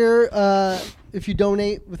sounds here. If you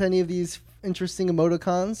donate with any of these interesting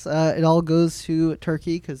emoticons, it all goes to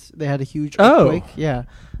Turkey because they had a huge earthquake. Yeah.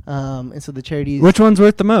 And so the charities. Which one's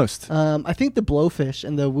worth the most? I think the Blowfish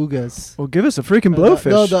and the Woogas. Well, give us a freaking blowfish.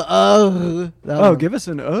 Give us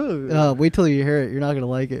an wait till you hear it. You're not gonna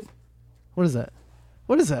like it. What is that?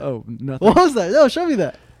 What is that? Oh, nothing. What was that? No, show me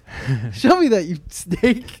that. Show me that, you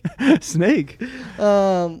snake. Snake.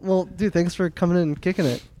 Well, dude, thanks for coming in and kicking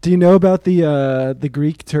it. Do you know about the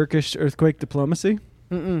Greek-Turkish earthquake diplomacy?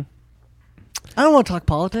 I don't want to talk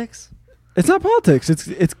politics. It's not politics.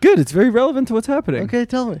 It's good. It's very relevant to what's happening. Okay,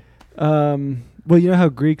 tell me. Well, you know how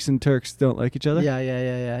Greeks and Turks don't like each other?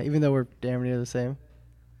 Yeah. Even though we're damn near the same.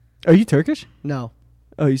 Are you Turkish? No.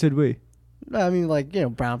 Oh, you said we. I mean, like, you know,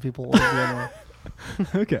 brown people. in general.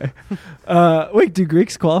 Okay. Wait, do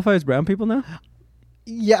Greeks qualify as brown people now?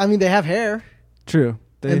 Yeah, I mean, they have hair. True.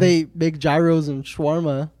 And they make gyros and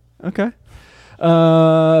shawarma. Okay.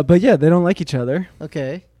 But yeah, they don't like each other.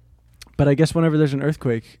 Okay. But I guess whenever there's an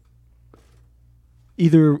earthquake,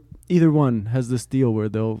 either one has this deal where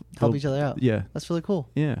they'll Help each other out. Yeah. That's really cool.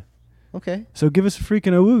 Yeah. Okay. So give us a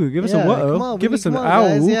freaking awooga. Give us a Yeah, whoa. come on, Give we us need- an come on, ow.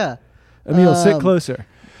 guys, yeah. Emil, sit Um, closer.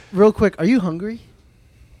 Real quick, are you hungry?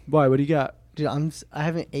 Why? What do you got? Dude, I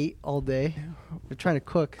haven't ate all day. We're trying to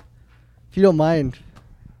cook. If you don't mind.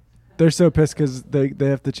 They're so pissed because they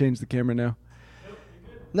have to change the camera now.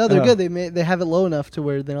 No, they're Oh. good. They have it low enough to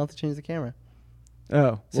where they don't have to change the camera.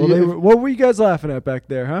 Oh. So Well, what were you guys laughing at back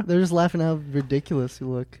there, huh? They're just laughing how ridiculous you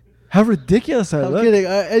look. How ridiculous I I'm look. kidding.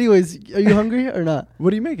 Anyways, are you hungry or not?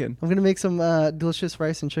 What are you making? I'm gonna make some delicious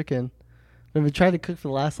rice and chicken. I've been trying to cook for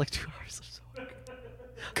the last like 2 hours.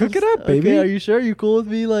 Cook it up, baby. Okay, are you sure? You cool with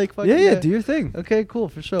me? Like, fucking, Yeah, do your thing. Okay, cool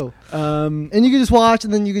for sure. And And you can just watch,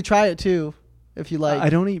 and then you can try it too, if you like. I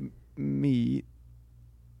don't eat meat.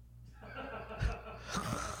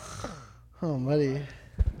 Oh, buddy.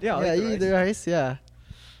 Yeah, Yeah, you eat the rice. Yeah.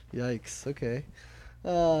 Yikes. Okay.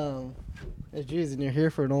 Geez, and you're here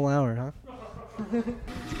for an whole hour, huh?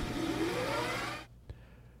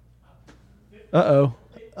 Uh-oh.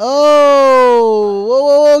 Oh! Whoa,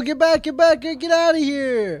 whoa, whoa! Get back! Get out of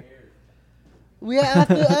here! I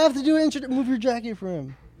have to do an intro. Move your jacket for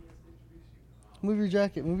him. Move your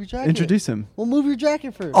jacket. Introduce him. Well, move your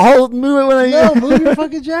jacket first. I'll move it when I No, move your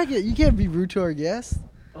fucking jacket. You can't be rude to our guest.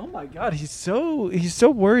 Oh my God, he's so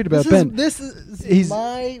worried about Ben. This is He's-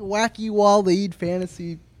 my wacky Waleed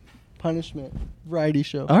fantasy punishment variety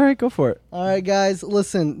show. All right, go for it. All right, guys,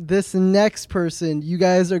 listen. This next person, you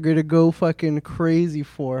guys are gonna go fucking crazy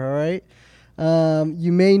for. All right.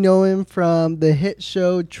 You may know him from the hit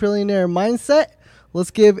show Trillionaire Mindset. Let's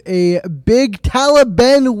give a big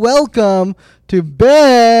Taliban welcome to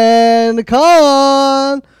Ben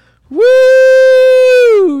Khan.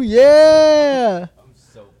 Woo! Yeah. I'm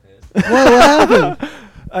so pissed. What happened?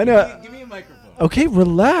 I know. Give me a microphone. Okay,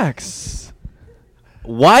 relax.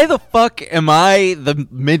 Why the fuck am I the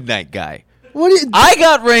midnight guy? What do you? I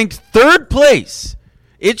got ranked third place.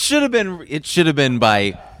 It should have been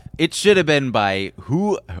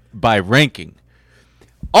by ranking.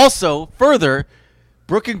 Also, further,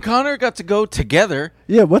 Brooke and Connor got to go together.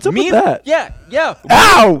 Yeah, what's up with that? Yeah.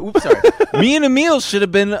 Ow! Oops, sorry. Me and Emil should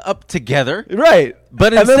have been up together. Right.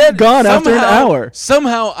 But And then instead, gone after an hour.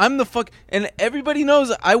 Somehow, I'm the fuck... And everybody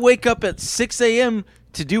knows I wake up at 6 a.m.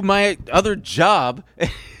 to do my other job.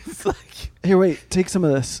 It's like... Here, wait. Take some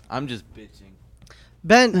of this. I'm just bitching.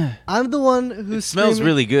 Ben, I'm the one who It smells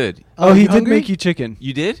really good. Oh, he you did hungry? make you chicken.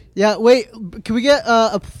 You did? Yeah, wait. Can we get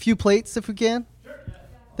a few plates if we can?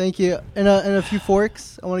 Thank you. And a few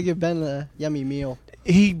forks. I want to give Ben a yummy meal.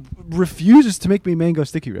 He refuses to make me mango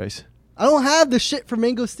sticky rice. I don't have the shit for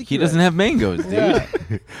mango sticky He doesn't rice. have mangoes, dude. Yeah.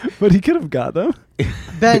 But he could have got them.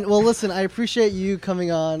 Ben, well, listen, I appreciate you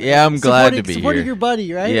coming on. Yeah, I'm glad to be supporting here. your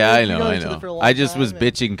buddy, right? Yeah, Like, I know, we've known I each other for a know. long I just was time,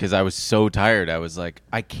 and- bitching because I was so tired. I was like,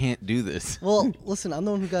 I can't do this. Well, listen, I'm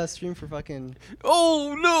the one who got a stream for fucking.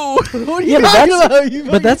 Oh, no. What are Yeah, you but talking that's- about? You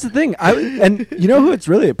But that's the thing. And you know who it's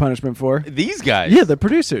really a punishment for? These guys. Yeah, the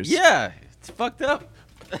producers. Yeah, it's fucked up.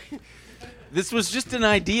 This was just an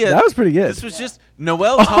idea. That was pretty good. This was just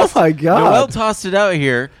Noel Oh tossed my God. Noel tossed it out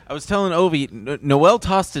here. I was telling Ovi, Noel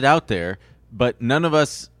tossed it out there, but none of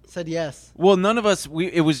us said yes. Well, none of us.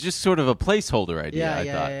 It was just sort of a placeholder idea. Yeah, I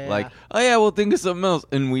yeah, thought, yeah, like, yeah. oh yeah, we'll think of something else,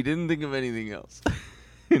 and we didn't think of anything else.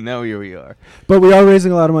 And now here we are. But we are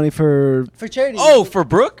raising a lot of money for. For charity. Oh, for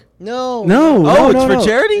Brooke? No. No. Oh, no, it's no, for no.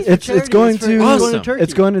 charity? It's charity. going It's for- to. it's going to Turkey.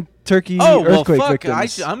 It's going to Turkey Oh well, earthquake fuck!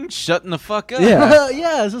 victims. I'm shutting the fuck up. Yeah.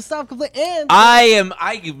 Yeah, so stop complaining. And I am.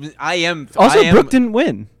 Also, I am, Brooke didn't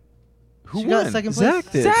win. Who she got won? second place.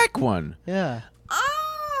 Zach did. Zach won. Yeah.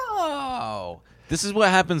 Oh, this is what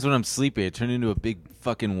happens when I'm sleepy. I turn into a big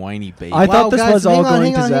fucking whiny baby. I thought this guys, was all hang on, going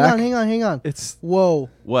hang to on, Zach. Hang on. It's Whoa.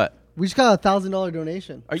 What? We just got a $1,000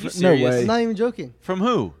 donation. Are you No serious? way. I'm not even joking. From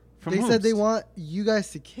who? From They who? said they want you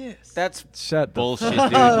guys to kiss. That's shut the bullshit,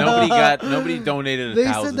 dude. Nobody donated They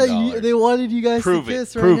said that $1,000. they wanted you guys Prove to it.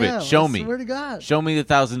 kiss right Prove it. now. Show I me. Swear to God. Show me the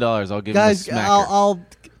 $1,000. I'll give Guys, him a smacker.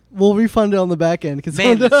 we'll refund it on the back end. Cause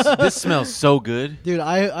Man, this smells so good. Dude,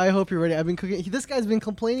 I hope you're ready. I've been cooking. This guy's been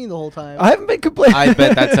complaining the whole time. I haven't been complaining. I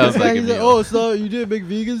bet that sounds like He's like, Emil. oh, so you did big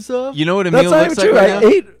vegan stuff? You know what That's Emil not looks even like true. right I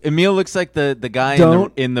now? ate. Emil looks like the guy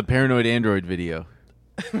Don't. in the Paranoid Android video.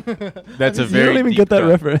 That's a You very don't even deep get that cut.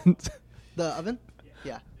 reference. The oven?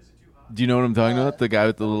 Yeah. Do you know what I'm talking about? The guy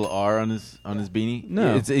with the little R on his beanie?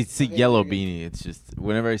 No. It's a yellow beanie. It's just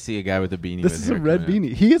whenever I see a guy with a beanie. This with is a hair red coming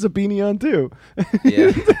beanie. He has a beanie on too.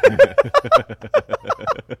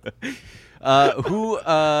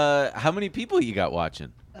 out. How many people you got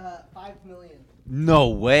watching? 5 million. No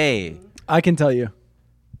way. I can tell you.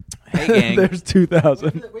 Hey, gang. There's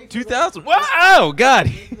 2,000. 2,000. Wow, God.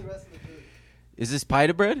 Wait for the rest of the food. Is this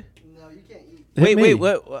pita bread? No, you can't eat. Hit me. Wait.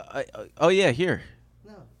 What? Oh, yeah, here.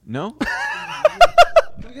 No. No?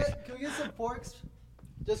 Can we get some forks?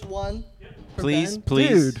 Just one. for Please, Ben?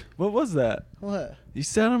 please. Dude, what was that? What? You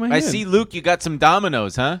sat on my I hand. see, Luke, you got some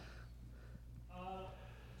Dominoes, huh?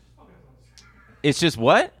 It's just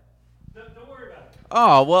what? Don't worry about it.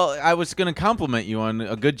 Oh, well, I was going to compliment you on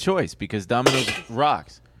a good choice because Domino's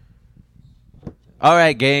rocks. All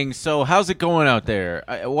right, gang. So how's it going out there?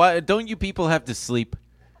 Why don't you people have to sleep?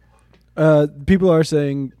 People are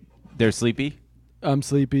saying They're sleepy. I'm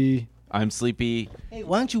sleepy. I'm sleepy. Hey,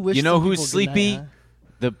 why don't you wish You know some who's people sleepy?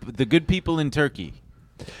 good night, The good people in Turkey.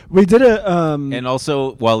 We did a And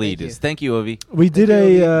also Waleed Thank you. is. Thank you, Ovi. we did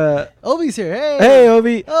Thank a huh? Obi's here. Hey. hey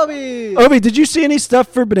Obi. Obi. Obi, did you see any stuff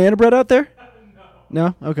for banana bread out there?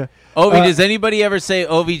 No. Okay. Ovi, does anybody ever say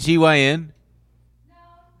OVGYN?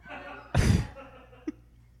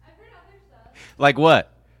 Like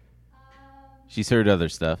what? She's heard other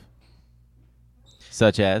stuff.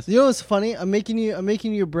 Such as? You know what's funny? I'm making you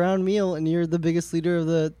a brown meal, and you're the biggest leader of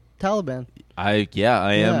the Taliban. I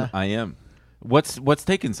am. What's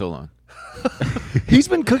taking so long? He's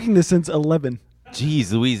been cooking this since 11.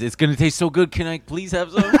 Jeez Louise, it's gonna taste so good. Can I please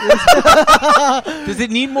have some? Does it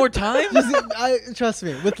need more time? Trust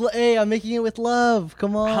me. Hey, I'm making it with love.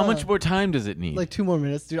 Come on. How much more time does it need? Like 2 more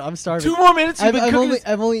minutes, dude. I'm starving. 2 more minutes? You've been cooking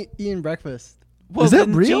I've only eaten breakfast. Well, Is that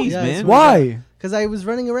then, real? geez, Yeah, man. it's Why? Because I was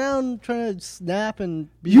running around trying to snap and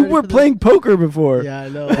be You ready were for the- playing poker before. Yeah, I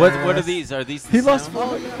know. What are these? Are these? The He lost.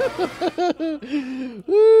 sounds?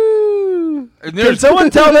 Woo. And Can there's- someone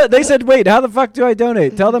tell that? They said, wait, how the fuck do I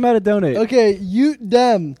donate? Tell them how to donate. Okay, you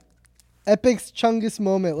them. Epic's Chungus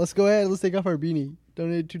moment. Let's go ahead. Let's take off our beanie.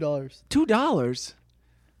 Donate $2. $2.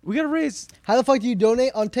 We got to raise. How the fuck do you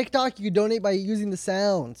donate on TikTok? You can donate by using the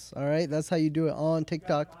sounds. All right, that's how you do it on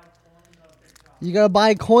TikTok. You gotta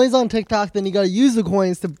buy coins on TikTok, then you gotta use the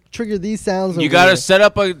coins to trigger these sounds. You over gotta there. set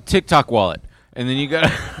up a TikTok wallet, and then you gotta.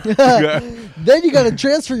 Then you gotta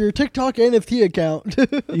transfer your TikTok NFT account.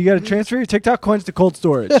 You got to transfer your TikTok coins to cold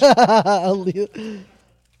storage.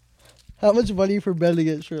 How much money for Ben to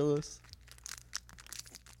get shirtless?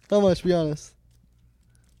 How much? Be honest.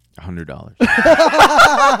 $100.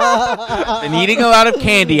 And eating a lot of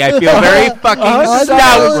candy, I feel very fucking $100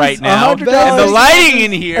 stout right now. $100 And the lighting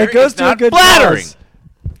in here It goes is to a not good flattering. cause.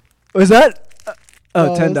 Was that?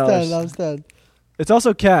 Oh, $10. That was 10. It's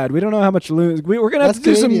also CAD. We don't know how much loons. We're gonna have That's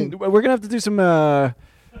to do Canadian. some. We're gonna have to do some.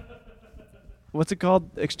 What's it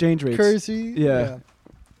called? Exchange rates. Currency. Yeah.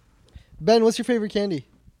 Ben, what's your favorite candy?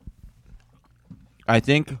 I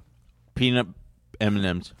think peanut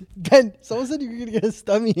M&Ms. Ben, someone said you were gonna get a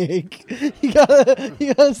stomach ache. You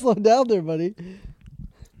gotta slow down there, buddy.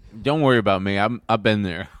 Don't worry about me. I've been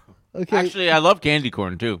there. Okay. Actually, I love candy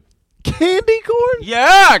corn too. Candy corn.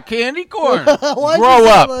 Yeah, candy corn. Why'd you Grow say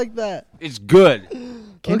up. it like that? It's good.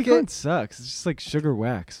 Candy Okay. corn sucks. It's just like sugar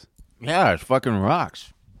wax. Yeah, it fucking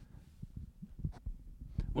rocks.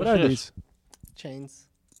 What What's are this? these? Chains.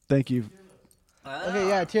 Thank you. Okay,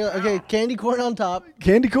 yeah. Okay, candy corn on top.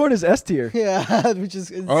 Candy corn is S tier. Yeah, which is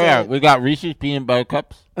insane. Oh yeah, we got Reese's peanut butter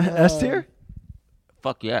cups. S tier?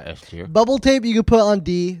 Fuck yeah, S tier. Bubble tape you could put on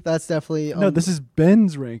D. That's definitely No, this is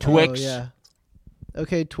Ben's rank. Twix. Oh, yeah.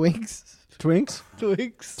 Okay, Twinks. Twinks.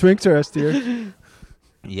 Twinks. Twinks are S tier.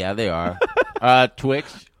 Yeah, they are.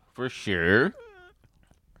 Twix for sure.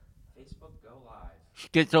 Facebook go live.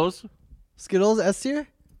 Skittles. Skittles S tier.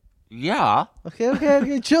 Yeah.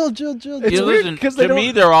 Okay. Chill. It's You weird listen, 'cause they to don't-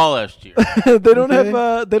 me, they're all S tier. They don't Okay.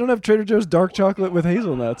 have. They don't have Trader Joe's dark chocolate with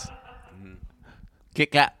hazelnuts.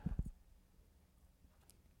 Kit Kat.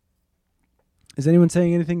 Is anyone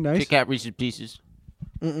saying anything nice? Kit Kat Reese's Pieces.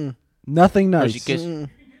 Nothing Hershey nice. Kiss.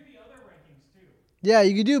 Yeah,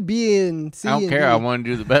 you could do B and C. I don't and care. D. I want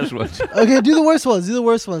to do the best ones. Okay, do the worst ones.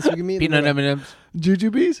 So we can meet. in the Peanut middle. M&Ms.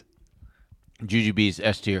 Jujubes. Jujubes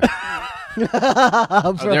S tier.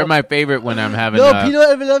 Bro. They're my favorite when I'm having. No,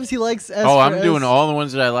 peanut M&Ms. He likes S. Oh, for I'm S. doing all the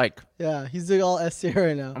ones that I like. Yeah, he's doing all S tier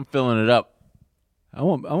right now. I'm filling it up. I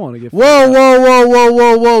want to get.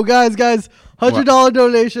 Whoa, guys, $100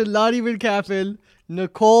 donation, not even capping.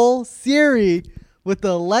 Nicole Siri with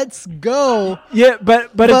the let's go. Yeah,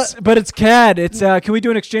 but it's CAD. It's can we do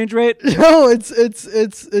an exchange rate? No, it's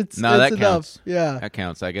No, that enough. counts. Yeah. That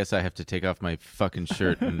counts. I guess I have to take off my fucking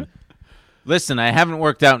shirt and Listen, I haven't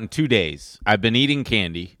worked out in 2 days. I've been eating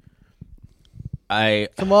candy.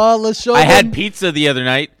 Come on, let's show I them. had pizza the other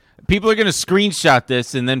night. People are gonna screenshot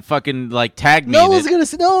this and then fucking like tag me. No in one's it. gonna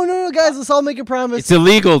say no, guys. Let's all make a promise. It's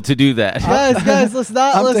illegal to do that. guys, let's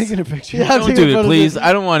not. I'm let's, taking a picture. Yeah, I'm Don't taking a do it, photo, please. dude.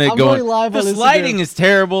 I don't want it I'm going. going live on The Instagram. lighting is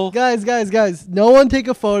terrible. Guys. No one take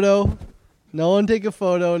a photo. No one take a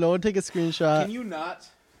photo. No one take a screenshot. you not?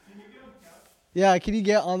 Yeah, can you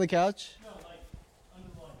get on the couch? No, like under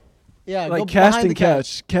the line. Yeah, go Like behind casting the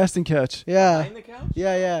couch. casting couch. Yeah. Behind the couch?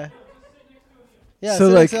 Yeah. Yeah, So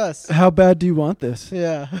sit like, next to us. how bad do you want this?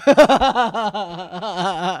 Yeah.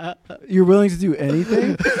 You're willing to do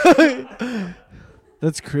anything?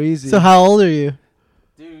 That's crazy. So how old are you?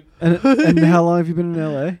 and how long have you been in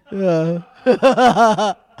LA?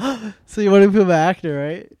 Yeah. So you want to become an actor,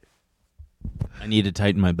 right? I need to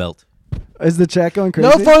tighten my belt. Is the chat going crazy?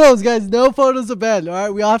 No photos, guys. No photos of Ben. All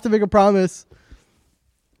right, we all have to make a promise.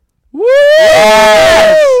 Woo!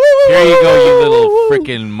 Here you go, you little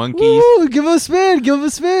freaking monkeys. Woo! Give him a spin. Give him a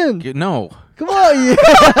spin. No. Come on. Yeah.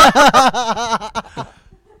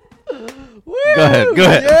 Woo! Go ahead.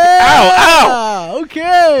 Yeah! Ow!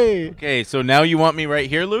 Okay. Okay, so now you want me right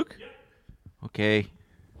here, Luke? Okay.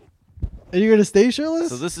 Are you gonna stay shirtless?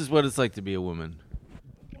 So this is what it's like to be a woman.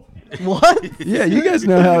 What? Yeah, you guys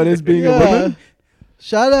know how it is being a woman.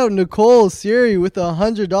 Shout out Nicole Siri with a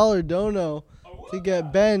 $100 dono to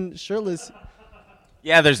get Ben shirtless.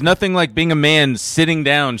 Yeah, there's nothing like being a man sitting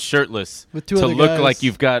down shirtless With two to other look guys. like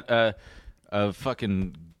you've got a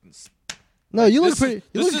fucking. No, you look This pretty.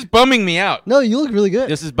 This is bumming me out. No, you look really good.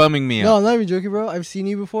 This is bumming me No, out. I'm not even joking, bro. I've seen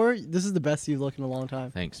you before. This is the best you've looked in a long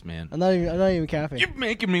time. Thanks, man. I'm not even capping. You're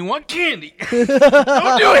making me want candy. Don't do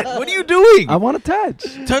it. What are you doing? I want to touch.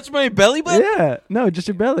 Touch my belly button? Yeah. No, just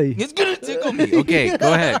your belly. It's gonna tickle me. Okay,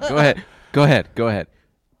 go ahead.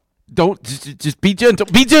 Don't just be gentle.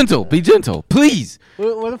 Be gentle, please.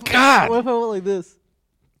 What if God. What if I went like this?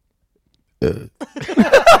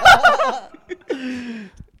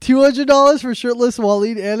 $200 for shirtless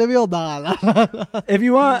Waleed Annabelle? Nah. If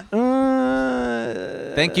you want.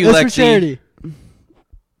 Thank you, That's Lexi. for charity.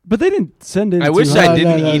 But they didn't send in. I wish I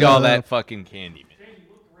didn't eat all no. that fucking candy, man.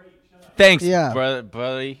 Thanks, Yeah.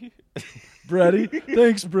 buddy. Brady.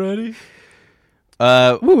 Thanks, Brady.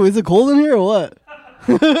 Ooh, is it cold in here or what?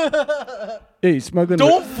 Hey, smuggling.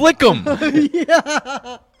 Don't flick them.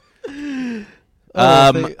 Yeah.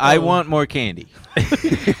 I want more candy.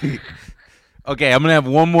 Okay, I'm gonna have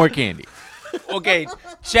one more candy. Okay,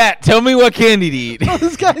 chat, tell me what candy to eat. Oh,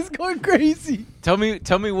 this guy's going crazy. Tell me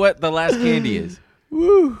what the last candy is.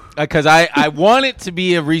 Woo. Because I want it to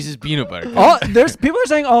be a Reese's peanut butter. There's people are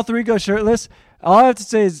saying all three go shirtless. All I have to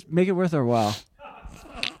say is make it worth our while.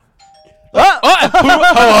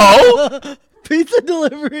 Hello? Pizza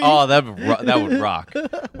delivery. Oh, that would rock.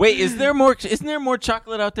 Wait, isn't there more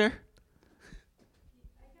chocolate out there?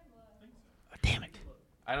 Oh, damn it.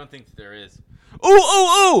 I don't think there is.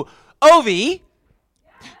 Ooh. Ovi,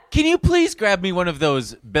 can you please grab me one of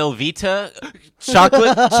those Belvita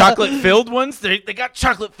chocolate filled ones? They got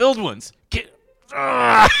chocolate filled ones.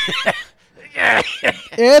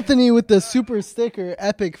 Anthony with the super sticker.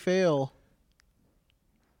 Epic fail.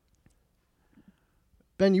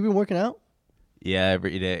 Ben, you been working out? Yeah,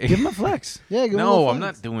 every day. Give him a flex. Yeah. Give him a No, little I'm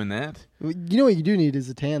flex. not doing that. You know what you do need is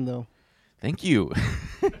a tan, though. Thank you.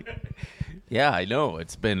 Yeah, I know.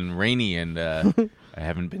 It's been rainy and I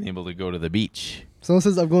haven't been able to go to the beach. Someone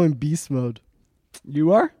says I'm going beast mode.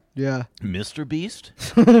 You are? Yeah. Mr. Beast?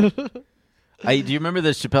 Do you remember the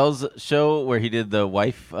Chappelle's show where he did the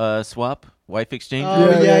wife exchange?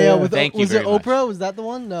 Oh, Yeah. With Thank you was very it much. Oprah? Was that the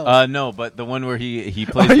one? No. No, but the one where he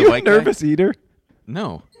plays Are the you a white guy. nervous eater?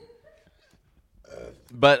 No.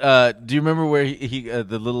 But do you remember where he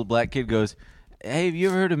the little black kid goes, "Hey, have you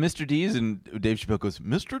ever heard of Mr. D's?" And Dave Chappelle goes,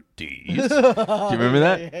 "Mr. D's?" Do you remember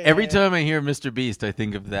that? Yeah. Every time I hear Mr. Beast, I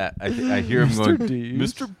think of that. I hear him Mr. going,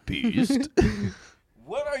 D's? "Mr. Beast."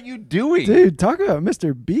 What are you doing? Dude, talk about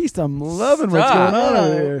Mr. Beast. I'm loving what's Stop. going on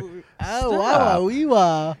over here. Oh, wow, wee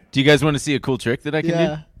wah. Do you guys want to see a cool trick that I can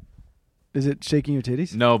Yeah. do? Is it shaking your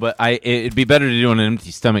titties? No, but it'd be better to do on an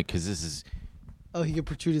empty stomach because this is. Oh, he can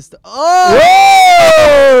protrude his. Oh!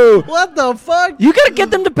 Whoa! What the fuck? You gotta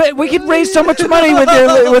get them to pay. We could raise so much money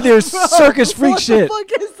with your circus freak shit. What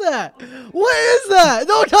the fuck is that? What is that?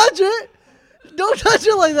 Don't touch it. Don't touch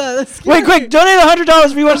it like that. That's scary. Wait, quick! Donate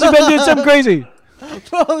 $100 if you want to see Ben doing something crazy.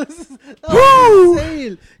 Bro, this is Woo!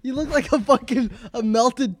 insane. You look like a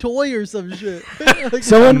melted toy or some shit. Like-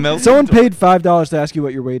 Someone paid $5 to ask you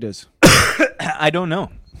what your weight is. I don't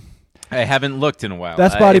know. I haven't looked in a while.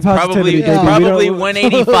 That's body It's positivity, Probably, baby. probably We don't-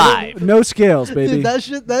 185. No scales, baby.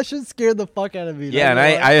 Dude, that should scare the fuck out of me. Yeah, and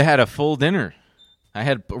I had a full dinner. I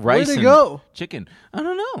had rice Where'd it and go? chicken. I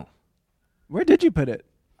don't know. Where did you put it?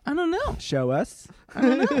 I don't know. Show us. I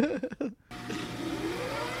don't know.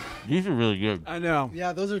 These are really good. I know.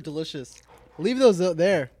 Yeah, those are delicious. Leave those out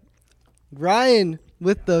there. Ryan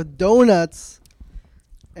with the donuts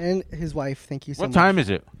and his wife. Thank you so much. What time is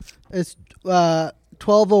it? It's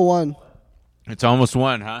 12:01. It's almost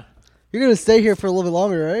 1, huh? You're gonna stay here for a little bit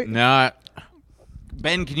longer, right? No.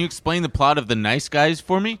 Ben, can you explain the plot of The Nice Guys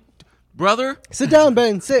for me? Brother? Sit down,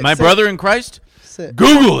 Ben. Sit. My sit, brother in Christ? Sit.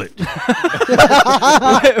 Google it.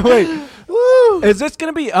 Wait. Is this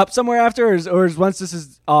gonna be up somewhere after, or is once this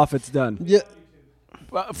is off, it's done? Yeah.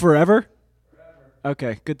 Forever?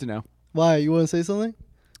 Okay, good to know. Why? You want to say something?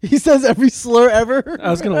 He says every slur ever.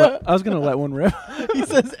 I was gonna let one rip. He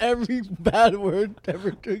says every bad word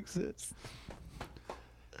ever to exist.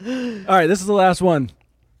 All right, this is the last one.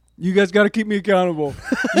 You guys got to keep me accountable.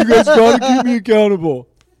 You guys got to keep me accountable.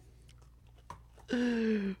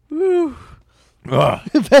 Woo.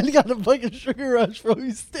 Ben got a fucking sugar rush, bro.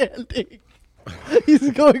 He's standing. He's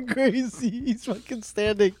going crazy. He's fucking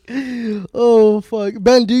standing. Oh fuck,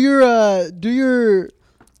 Ben, do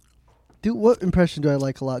what impression do I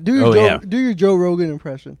like a lot? Do your Joe Rogan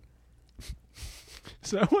impression.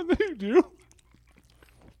 Is that what they do?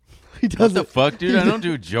 He does What the fuck, dude? I don't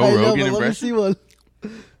do a Joe I know, Rogan but impression. let me see one.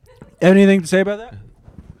 Anything to say about that?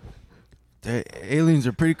 The aliens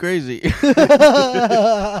are pretty crazy.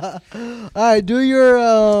 All right, do your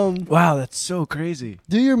Wow, that's so crazy.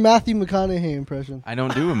 do your Matthew McConaughey impression. I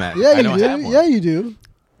don't do a Matt. Yeah, I you don't do. have one. Yeah, you do.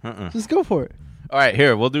 Uh-uh. Just go for it. All right,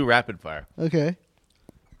 here. We'll do rapid fire. Okay.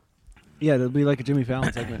 Yeah, it'll be like a Jimmy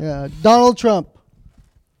Fallon segment. Yeah, Donald Trump.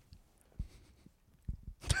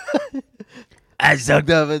 I sucked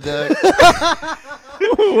up a duck.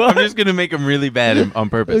 I'm just going to make him really bad on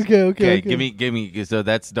purpose. Okay. Give me. So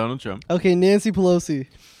that's Donald Trump. Okay, Nancy Pelosi.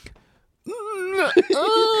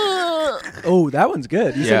 Oh, that one's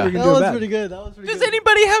good. You Yeah. said That we were gonna do was it pretty good. That was pretty Does good.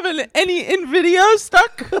 anybody have any NVIDIA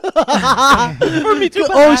stock for me to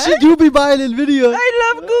buy? Oh, she do be buying in video.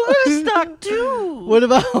 I love Google stock too.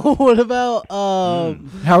 What about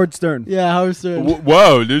Howard Stern. yeah, Howard Stern.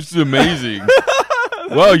 Wow, this is amazing.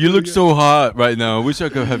 Wow, you look so hot right now. I wish I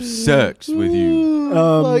could have sex with you. Fuck,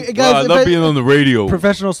 Wow, guys, I if love being on the radio.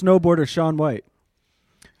 Professional snowboarder Shaun White.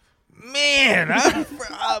 Man,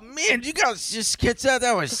 man, you guys just skits out.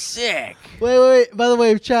 That was sick. Wait. By the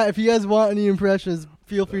way, chat, if you guys want any impressions,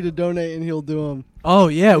 feel free to donate and he'll do them. Oh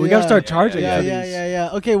yeah, we gotta start charging. Yeah, for yeah, these. yeah.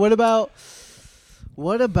 Okay, what about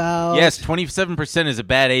Yes, 27% is a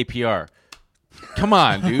bad APR. Come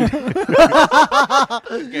on, dude.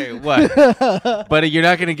 Okay, what? Buddy, you're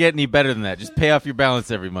not going to get any better than that. Just pay off your balance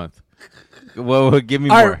every month. Well, give me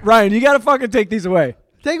All more. right, Ryan, you gotta fucking take these away.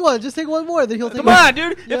 Take one. Just take one more. Then he'll take Come one. on,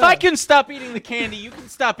 dude. If Yeah. I can stop eating the candy, you can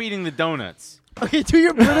stop eating the donuts. Okay, do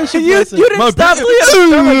your British You impression. didn't stop That's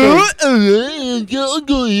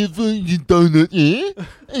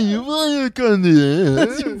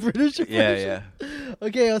your British impression. Yeah.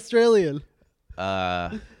 Okay, Australian.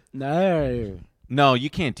 No. No, you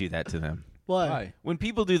can't do that to them. Why? When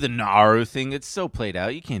people do the Naru thing, it's so played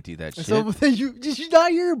out. You can't do that shit. So did you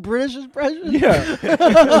not hear a British impression? Yeah.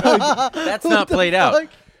 That's not played out. Fuck?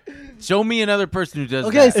 Show me another person who does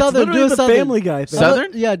Okay, that. Southern. Do literally a the Southern. Family Guy thing.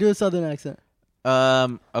 Southern? Yeah, do a Southern accent.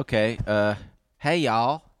 Okay. Hey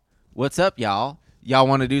y'all. What's up, y'all? Y'all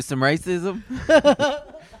want to do some racism?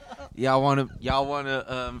 y'all want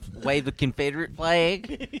to wave the Confederate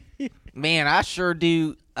flag? Man, I sure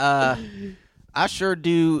do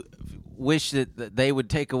wish that they would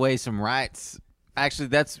take away some rights. Actually,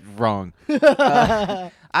 that's wrong.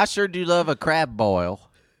 I sure do love a crab boil.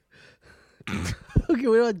 Okay,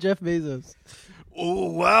 what about Jeff Bezos?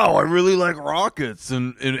 Oh, wow. I really like rockets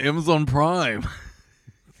and Amazon Prime.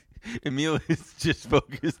 Emil is just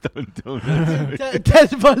focused on donuts.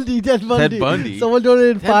 Ted Bundy. Ted Bundy? Someone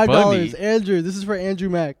donated Ted $5. Bundy? Andrew, this is for Andrew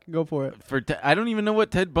Mack. Go for it. I don't even know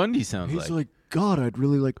what Ted Bundy sounds He's like. like, God, I'd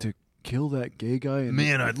really like to kill that gay guy. And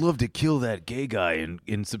Man, I'd love to kill that gay guy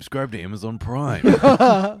and subscribe to Amazon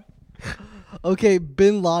Prime. Okay,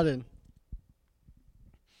 Bin Laden.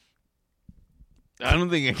 I don't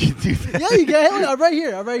think I can do that. Yeah, you can. I'm right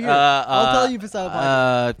here. I'll tell you if it's out of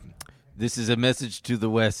pocket. This is a message to the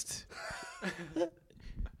West.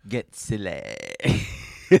 Get silly.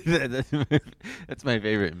 That's my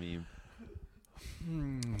favorite meme.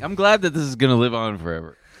 I'm glad that this is going to live on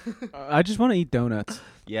forever. I just want to eat donuts.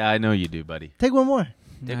 Yeah, I know you do, buddy. Take one more.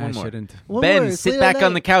 Take Nah, one I more. shouldn't. One Ben, more. It's sit late back at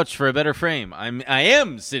on the night. couch for a better frame. I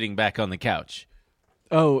am sitting back on the couch.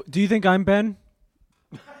 Oh, do you think I'm Ben?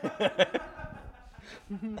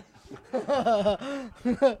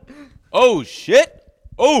 Oh shit!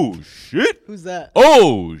 Oh shit! Who's that?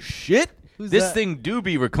 Oh shit! Who's This that? thing do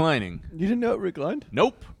be reclining. You didn't know it reclined?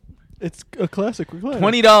 Nope. It's a classic recliner.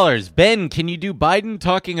 $20. Ben, can you do Biden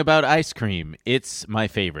talking about ice cream? It's my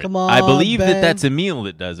favorite. Come on, I believe Ben. that that's Emil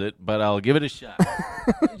that does it, but I'll give it a shot.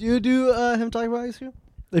 Do you do him talking about ice cream?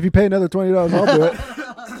 If you pay another $20, I'll do it.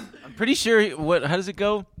 I'm pretty sure. How does it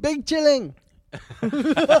go? Big chilling. Have you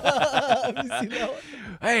seen that one?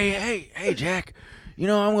 Hey, Jack. You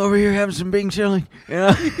know, I'm over here having some big chilling.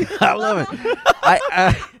 Yeah, I love it.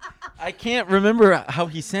 I can't remember how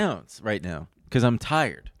he sounds right now because I'm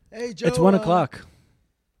tired. Hey, Joe. It's 1 o'clock.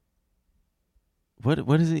 What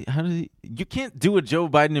is he? How does he? You can't do a Joe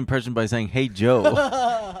Biden impression by saying, "Hey, Joe."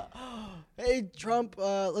 Hey, Trump.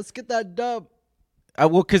 Let's get that dub. Well,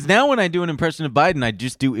 because now when I do an impression of Biden, I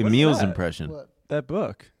just do Emil's that? impression. What? That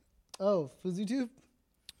book. Oh, Fuzzy Tube?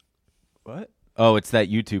 What? Oh, it's that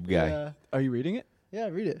YouTube guy. Yeah. Are you reading it? Yeah,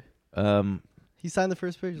 read it. Um, He signed the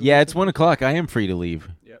first page. yeah, it's 1 o'clock. I am free to leave.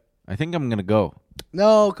 Yep. I think I'm gonna go.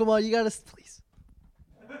 No, come on. You got to, please.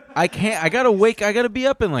 I can't. I gotta wake. I gotta be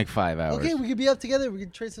up in like 5 hours. Okay, we could be up together. We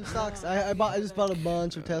could trade some stocks. I just bought a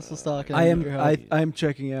bunch of Tesla stock. And I need your help. am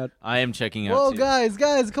checking out. I am checking out. Whoa, too. guys,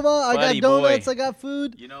 come on. Buddy I got donuts. boy. I got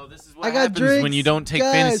food. You know, this is what I got happens drinks, when you don't take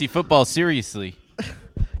guys. fantasy football seriously.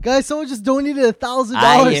 Guys, someone just donated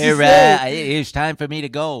 $1,000 to stay. It's time for me to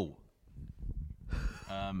go.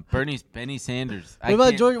 Benny Sanders. What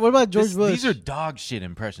about George Bush? These are dog shit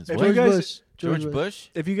impressions. If What? you guys- Bush. George Bush?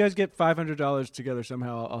 If you guys get $500 together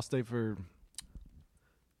somehow, I'll stay for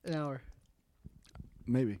An hour.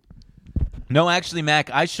 maybe. No, actually, Mac,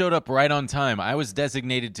 I showed up right on time. I was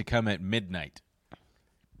designated to come at midnight.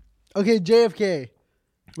 Okay, JFK.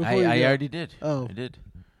 Before you I go. already did. Oh. I did.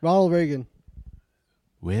 Ronald Reagan.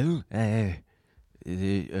 Well,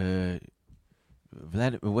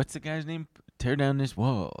 what's the guy's name? Tear down this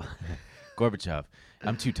wall. Gorbachev.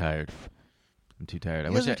 I'm too tired. I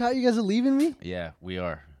You wish guys are tired? You guys are leaving me? Yeah, we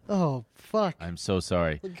are. Oh, fuck. I'm so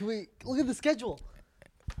sorry. Look at the schedule.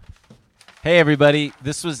 Hey, everybody.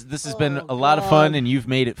 This has been a lot of fun, God. and you've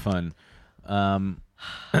made it fun. I'm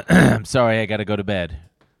sorry I got to go to bed.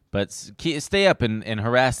 But stay up and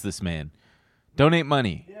harass this man. Donate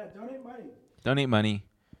money. Yeah, donate money. Donate money.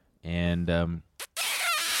 And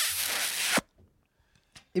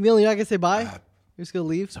Emil, you're not going to say bye? You're just going to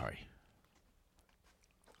leave? sorry.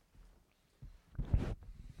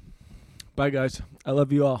 Bye, guys. I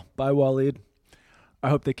love you all. Bye, Waleed. I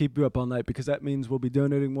hope they keep you up all night because that means we'll be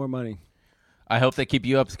donating more money. I hope they keep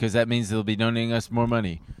you up because that means they'll be donating us more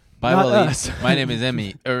money. Bye, Not Waleed. us. My name is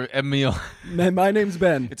Emil. Man, my name's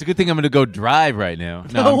Ben. It's a good thing I'm going to go drive right now.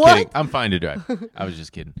 No, I'm What? kidding. I'm fine to drive. I was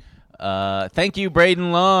just kidding. Thank you,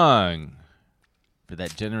 Braden Long, for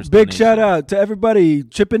that generous Big donation. shout out to everybody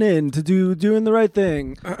chipping in to doing the right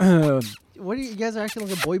thing. What are you guys are acting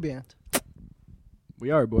like a boy band? We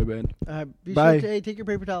are a boy band. Be Bye. sure to take your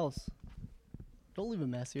paper towels. Don't leave a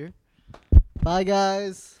mess here. Bye,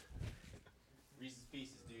 guys. Reese's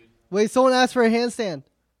Pieces, dude. Wait, someone asked for a handstand.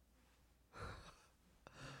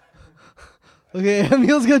 Okay,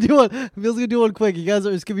 Emil's gonna do one. Emil's gonna do one quick. You guys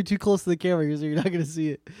are just gonna be too close to the camera, so you're not gonna see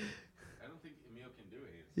it. I don't think Emil can do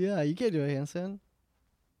it. Yeah, you can't do a handstand.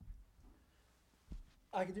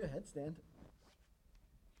 I can do a headstand.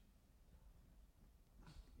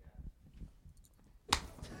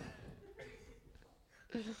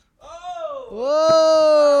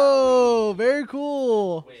 Whoa! Very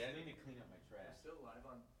cool. Wait, I need to clean up my trash. Still live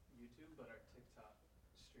on YouTube, but our TikTok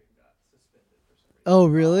stream got suspended for some reason. Oh,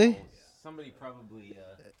 really? Somebody probably,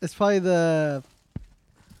 It's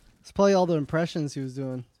probably all the impressions he was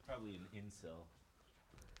doing. it's probably an incel.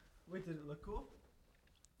 Wait, did it look cool?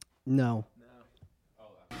 No. Oh,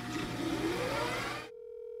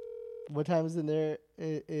 What time is in there?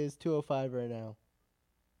 It is 2:05 right now.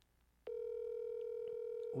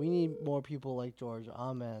 We need more people like George.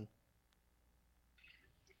 Amen.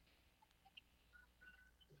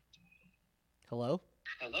 Hello?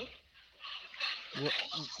 Hello?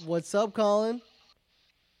 What's up, Colin?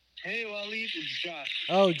 Hey, Waleed, it's Josh.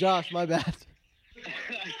 Oh, Josh, my bad.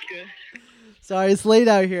 That's good. Sorry, it's late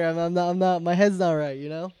out here. I'm not. My head's not right. You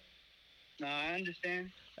know. No, I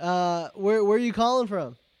understand. Where are you calling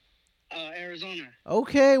from? Arizona.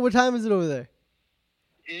 Okay, what time is it over there?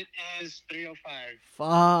 It is 3:05.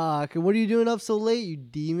 Fuck. And what are you doing up so late, you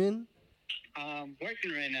demon?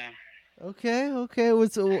 Working right now. Okay.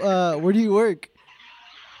 What's where do you work?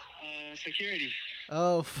 Security.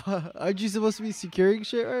 Oh, aren't you supposed to be securing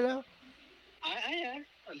shit right now? I am.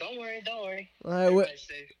 Don't worry, don't worry. All right, what Everybody's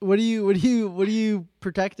safe. what are you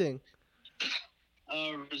protecting?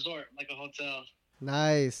 Resort, like a hotel.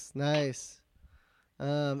 Nice, nice.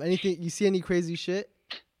 Anything you see any crazy shit?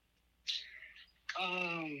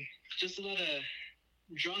 Just a lot of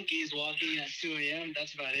drunkies walking at 2 a.m.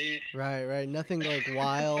 That's about it. Right, right. Nothing like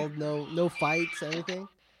wild, no fights, anything?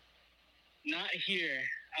 Not here.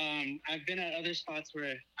 I've been at other spots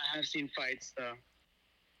where I have seen fights, though.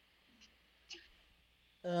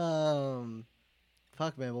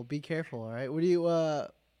 Fuck man, well be careful, all right? What do you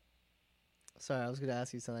sorry, I was gonna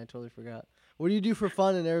ask you something, I totally forgot. What do you do for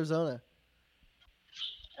fun in Arizona?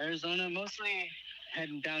 Arizona, mostly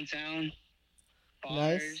heading downtown.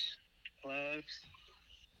 Bars, Nice. clubs.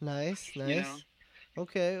 Nice, You nice. know.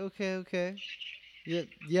 Okay. Do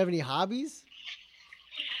you have any hobbies?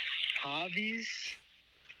 Hobbies?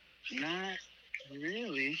 Not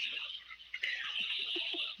really.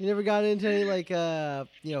 You never got into any like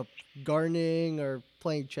gardening or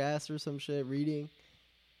playing chess or some shit, reading?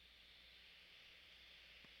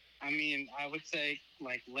 I mean, I would say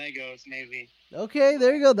like Legos, maybe. Okay,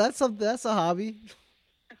 there you go. That's a hobby.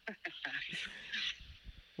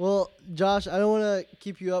 Well, Josh, I don't want to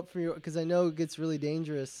keep you up for your because I know it gets really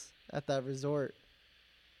dangerous at that resort.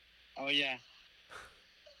 Oh yeah.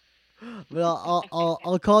 But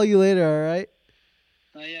I'll call you later. All right.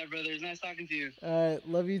 Oh yeah, brother. It's nice talking to you. All right.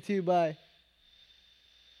 Love you too. Bye.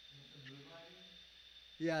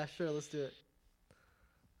 Yeah, sure. Let's do it.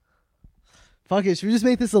 Fuck it. Should we just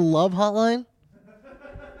make this a love hotline?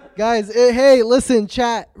 Guys, hey, listen,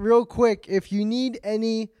 chat, real quick. If you need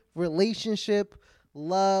any relationship,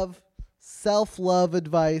 love, self-love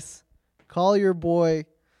advice, call your boy,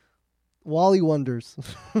 Wally Wonders.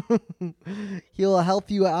 He'll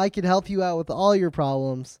help you. I can help you out with all your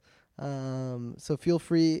problems. So feel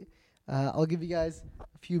free. I'll give you guys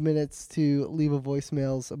a few minutes to leave a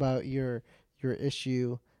voicemails about your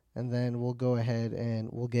issue, and then we'll go ahead and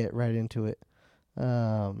we'll get right into it.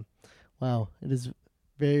 Wow, it is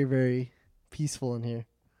very, very peaceful in here.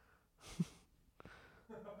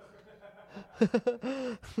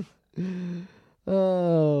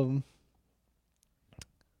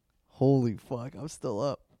 Holy fuck, I'm still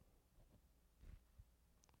up.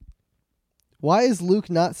 Why is Luke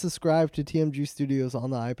not subscribed to TMG Studios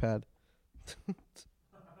on the iPad?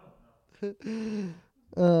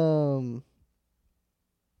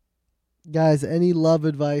 Guys, any love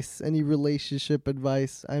advice, any relationship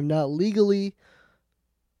advice? I'm not legally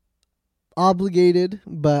obligated,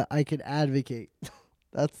 but I can advocate.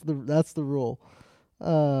 That's the rule.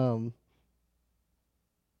 All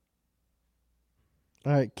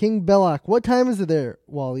right, King Belloc. What time is it there,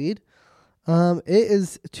 Waleed? It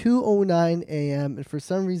is 2:09 a.m. and for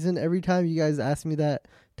some reason, every time you guys ask me that,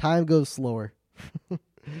 time goes slower.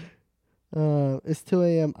 It's 2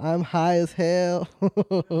 a.m. I'm high as hell.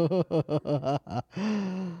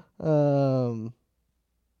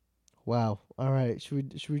 Wow. All right.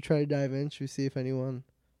 Should we try to dive in? Should we see if anyone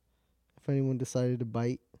decided to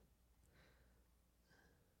bite?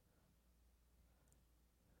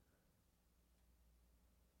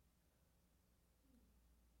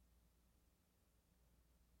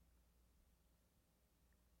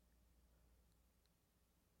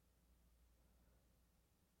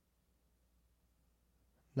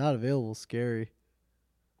 Not available. Scary.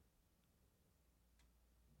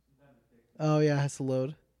 Oh yeah, it has to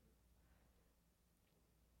load.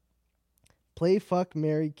 Play, fuck,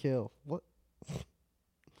 marry, kill. What?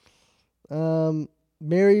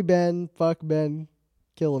 Marry Ben, fuck Ben,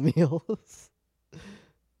 kill Emil.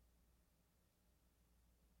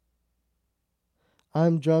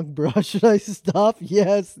 I'm drunk, bro. Should I stop?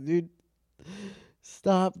 Yes, dude.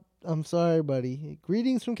 Stop. I'm sorry, buddy.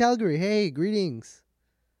 Greetings from Calgary. Hey, greetings.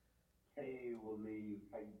 Hey, Waleed.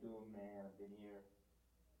 How you doing, man? I've been here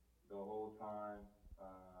the whole time.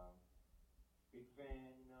 Big fan,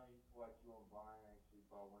 used to watch you on Vine. I actually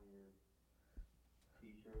bought one of your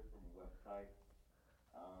t-shirts from a website.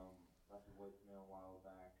 Left a voicemail a while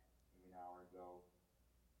back, maybe an hour ago,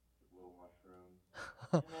 with little mushrooms.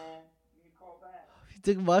 And man, you can call back. You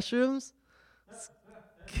took mushrooms?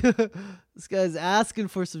 This guy's asking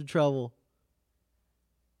for some trouble.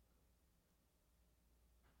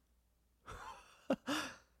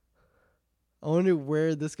 I wonder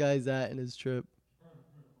where this guy's at in his trip.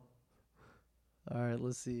 All right,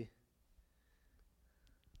 let's see.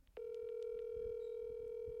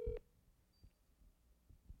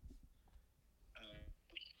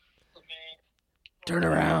 Turn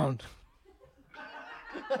around.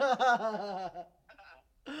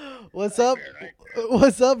 What's up?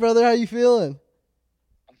 What's up, brother? How you feeling?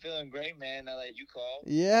 I'm feeling great, man. Now that you called.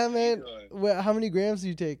 Yeah, How you man. doing? How many grams do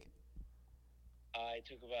you take? I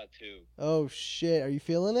took about 2. Oh shit, are you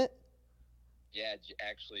feeling it? Yeah,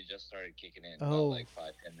 actually just started kicking in Oh. about like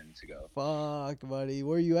 5-10 minutes ago. Fuck, buddy.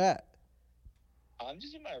 Where you at? I'm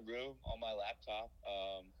just in my room on my laptop.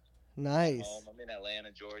 Nice. Home. I'm in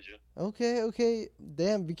Atlanta, Georgia. Okay.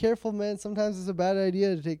 Damn, be careful, man. Sometimes it's a bad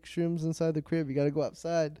idea to take shrooms inside the crib. You gotta go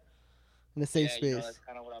outside in a safe space. That's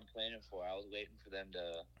kind of what I'm planning for. I was waiting for them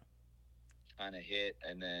to kind of hit,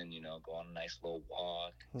 and then go on a nice little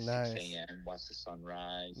walk. Nice. 6 a.m. Watch the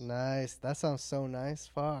sunrise. Nice. That sounds so nice.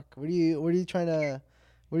 Fuck. What are you trying to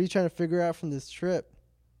figure out from this trip?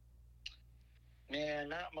 Man,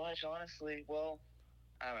 not much, honestly. Well,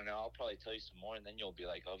 I don't know. I'll probably tell you some more, and then you'll be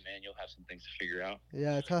like, "Oh man, you'll have some things to figure out."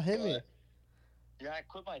 Yeah, hit me. Yeah, I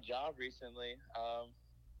quit my job recently. I've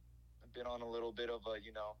been on a little bit of a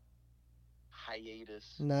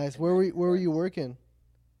hiatus. Nice. Where were you working?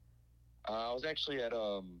 I was actually at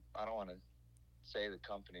I don't want to say the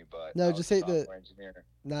company, but No, I just was say a software engineer.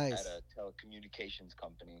 Nice. At a telecommunications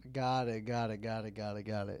company. Got it. Yeah.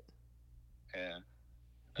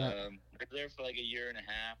 I was there for like a year and a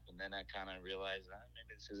half, and then I kind of realized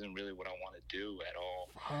maybe this isn't really what I want to do at all.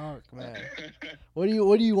 Fuck, man. What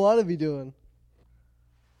do you want to be doing?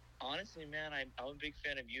 Honestly, man, I'm a big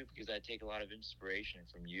fan of you because I take a lot of inspiration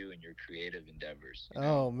from you and your creative endeavors.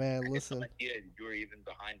 Oh man, I listen. had no idea you were even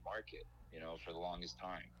behind market, for the longest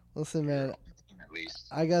time. Listen, man. At least.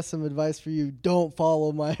 I got some advice for you. Don't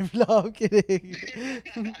follow my. No, I'm kidding.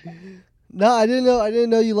 No, I didn't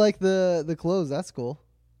know you like the clothes. That's cool.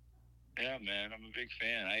 Yeah, man, I'm a big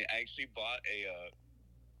fan. I actually bought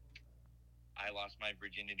I lost my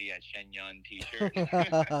virginity at Shenyang t-shirt.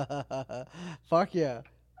 Fuck yeah.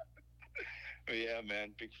 But yeah,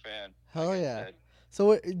 man, big fan. Hell like yeah.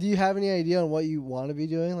 So do you have any idea on what you want to be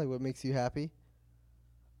doing? Like what makes you happy?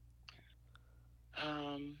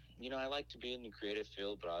 I like to be in the creative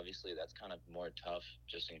field, but obviously that's kind of more tough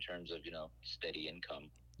just in terms of, steady income.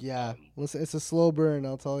 Yeah. Listen, it's a slow burn,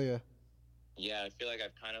 I'll tell you. Yeah, I feel like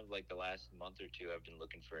I've kind of like the last month or two I've been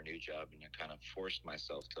looking for a new job, and I kind of forced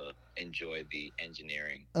myself to enjoy the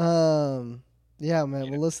engineering. Yeah, man.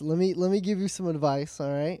 Well, listen, let me give you some advice,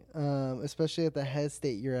 all right? Especially at the head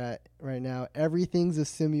state you're at right now. Everything's a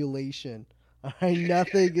simulation. All right,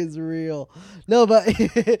 nothing is real. No, but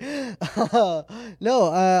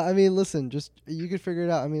I mean, listen, just you could figure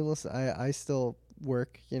it out. I mean, listen, I still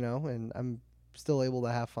work, and I'm still able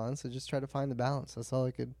to have fun. So just try to find the balance. That's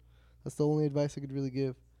the only advice I could really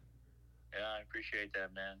give. Yeah, I appreciate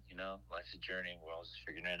that, man. Life's a journey. We're always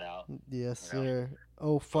figuring it out. Yes, sir.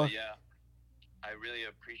 Oh, fuck. But yeah, I really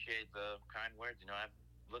appreciate the kind words. I've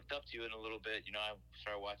looked up to you in a little bit. I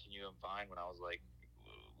started watching you on Vine when I was like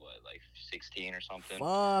 16 or something.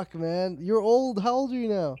 Fuck, man. You're old. How old are you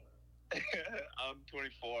now? I'm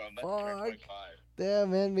 24. I'm about to turn 25. Damn,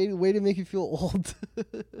 man. Way to make you feel old.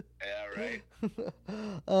 Yeah, right?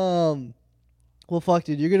 Well, fuck,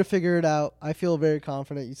 dude. You're going to figure it out. I feel very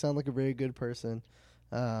confident. You sound like a very good person.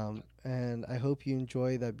 And I hope you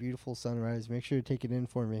enjoy that beautiful sunrise. Make sure to take it in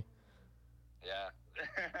for me. Yeah.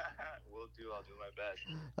 Will do. I'll do my best.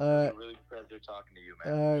 All right. It's a really pleasure talking to you,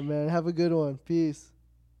 man. All right, man. Have a good one. Peace.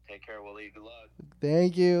 Take care, Willie. Good luck.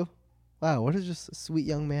 Thank you. Wow, what a just sweet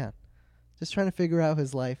young man. Just trying to figure out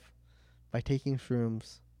his life by taking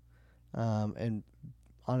shrooms and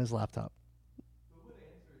on his laptop.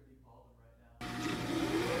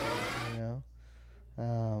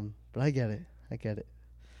 But I get it.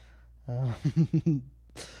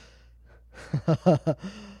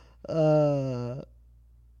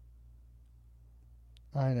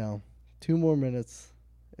 I know. 2 more minutes.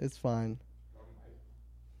 It's fine.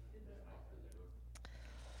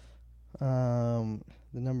 The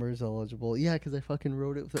number is eligible. Yeah, because I fucking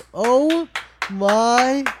wrote it. Oh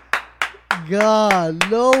my God!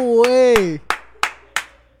 No way!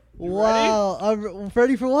 Wow, I'm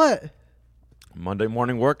ready for what? Monday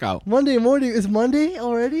morning workout. Monday morning is Monday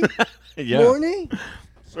already? Yeah. Morning?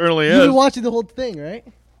 Certainly You've is. been watching the whole thing, right?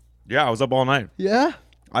 Yeah, I was up all night. Yeah?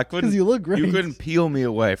 I couldn't. 'Cause you look great. You couldn't peel me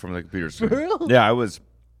away from the computer screen. For real? Yeah, I was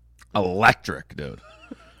electric, dude.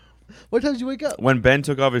 What time did you wake up? When Ben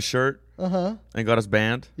took off his shirt Uh-huh. and got us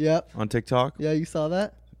banned Yep. on TikTok. Yeah, you saw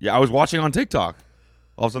that? Yeah, I was watching on TikTok.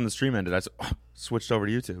 All of a sudden, the stream ended. I switched over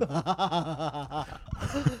to YouTube.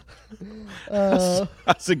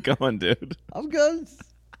 How's it going, dude? I'm good.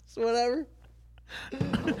 It's whatever.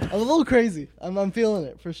 I'm a little crazy. I'm feeling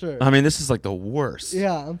it for sure. I mean, this is like the worst.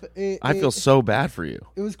 Yeah. I feel so bad for you.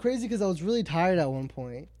 It was crazy because I was really tired at one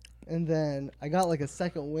point, and then I got like a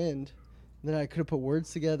second wind, Then I couldn't put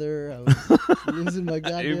words together. I was losing my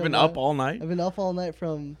goddamn You've been mind. up all night? I've been up all night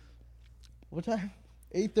from what time?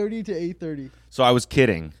 8:30 to 8:30. So I was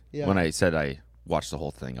kidding Yeah. when I said I watched the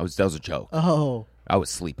whole thing. That was a joke. Oh. I was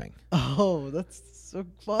sleeping. Oh, that's so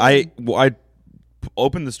fun. I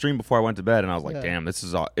opened the stream before I went to bed, and I was like, Yeah. "Damn,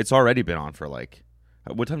 it's already been on for like,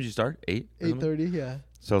 what time did you start? 8? 8:30. Yeah.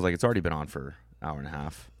 So I was like, it's already been on for an hour and a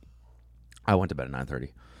half. I went to bed at 9:30,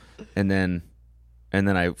 and then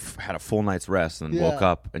I had a full night's rest, and then woke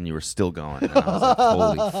Yeah. up, and you were still going. And I was like,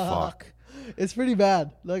 holy fuck! It's pretty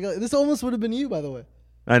bad. Like this almost would have been you, by the way.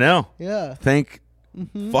 I know. Yeah. Thank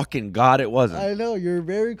fucking God it wasn't. I know you're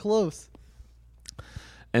very close.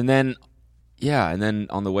 And then,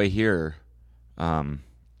 on the way here, well,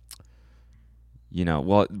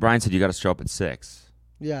 Brian said you got to show up at 6.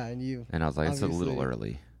 Yeah, and I was like, it's a little obviously-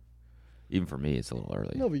 early. Even for me, it's a little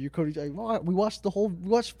early. No, but you Cody. We watched we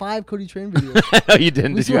watched 5 Cody Train videos. No, you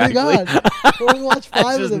didn't. We Did you swear to actually? God. We watched 5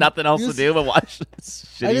 There's of just them. nothing else You to just- do but watch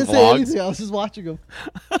shitty I didn't say vlogs. anything. I was just watching them.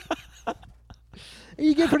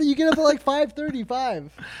 You get up at like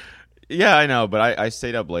 5:35. Yeah, I know, but I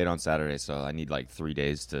stayed up late on Saturday, so I need like 3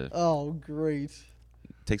 days to. Oh, great.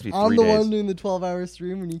 Takes me 3 I'm days. the one doing the 12-hour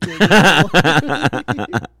stream when you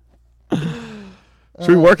can't.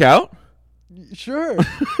 Should we work out? Sure.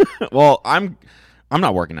 Well, I'm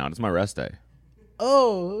not working out. It's my rest day.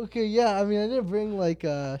 Oh, okay, yeah. I mean, I didn't bring like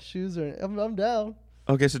shoes or. I'm down.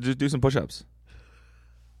 Okay, so just do some push-ups.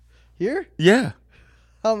 Here? Yeah.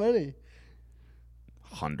 How many?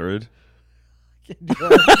 100.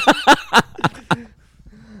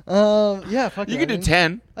 Yeah. Fuck You it, can do I mean,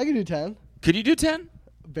 10. I can do 10. Could you do 10?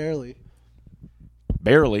 Barely.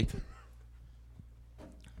 Barely.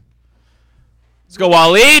 Let's go,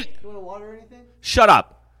 Waleed. You want water or anything? Shut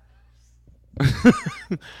up.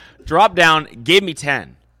 Drop down. Give me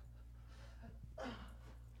 10.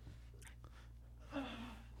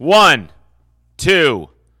 1, 2,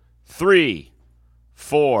 3,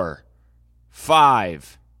 4,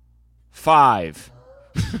 5, 5,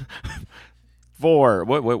 4.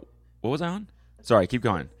 What was I on? Sorry, keep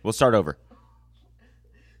going. We'll start over.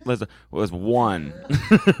 It was 1.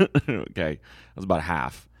 Okay, that was about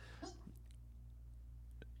half.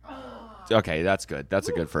 Okay, that's good. That's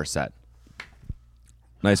a good first set.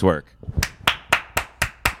 Nice work.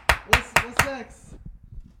 What's next?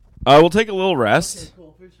 We'll take a little rest. Okay,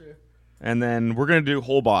 cool, for sure. And then we're going to do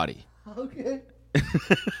whole body. Okay.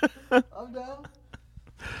 I'm down.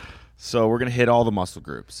 So we're going to hit all the muscle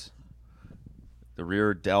groups. The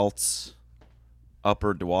rear delts,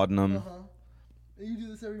 upper duodenum. You do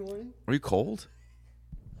this every morning? Are you cold?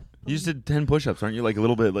 You just did 10 push-ups, aren't you? Like a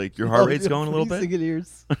little bit, like your heart rate's going a little bit?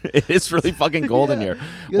 Ears. It is really fucking cold in here.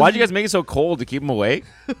 Why'd you guys make it so cold to keep them awake?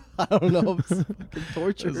 I don't know. It's fucking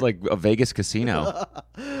torture. It's like a Vegas casino.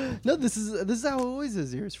 No, this is how it always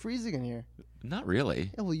is here. It's freezing in here. Not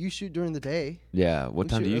really. Yeah, well, you shoot during the day. Yeah, what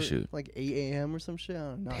time do you early, shoot? Like 8 a.m. or some shit. I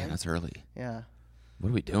don't know. Damn, that's early. Yeah. What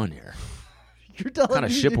are we doing here? You're telling What kind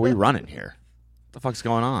of me, ship are we dude. running here? What the fuck's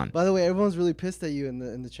going on? By the way, everyone's really pissed at you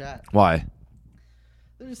in the chat. Why?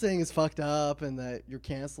 They're just saying it's fucked up and that you're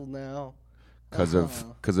canceled now. Because of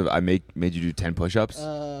I made you do 10 push-ups?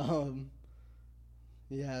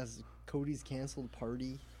 Yeah, it's Cody's canceled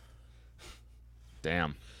party.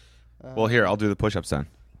 Damn. Well, here, I'll do the push-ups then.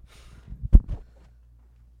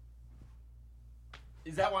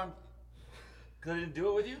 Is that one? Because I didn't do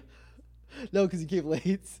it with you? No, because you came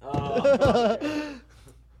late. Oh, okay.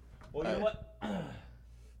 Well, you know what?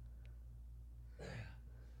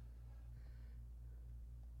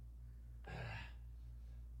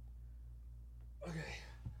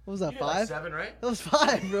 What was that, You did like 5? 7, right? That was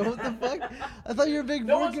 5, bro. What the fuck? I thought you were a big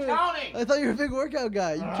No one's workout. counting. I thought you were a big workout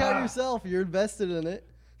guy. You count yourself. You're invested in it.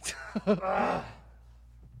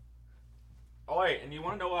 Oh, wait, and you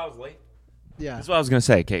want to know why I was late? Yeah. That's what I was going to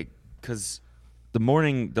say, Kate, because the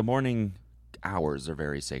morning hours are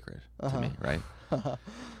very sacred to me, right?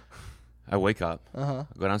 I wake up, I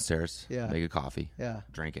go downstairs, Yeah. make a coffee, Yeah.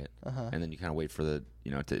 drink it, and then you kind of wait for the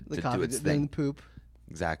to coffee, do its then thing. poop.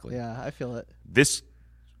 Exactly. Yeah, I feel it. This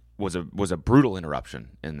was a brutal interruption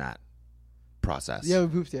in that process. You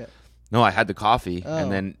haven't pooped yet. No, I had the coffee, Oh. and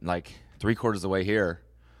then like 3/4 of the way here,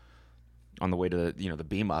 on the way to the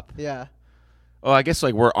beam up. Yeah. Oh, I guess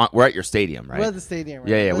like we're at your stadium, right? We're at the stadium, right?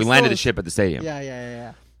 Yeah. But We still landed the it's- ship at the stadium.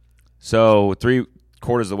 Yeah. So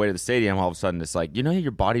 3/4 of the way to the stadium, all of a sudden it's like,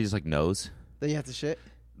 your body just like knows. Then you have to shit.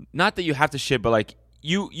 Not that you have to shit, but like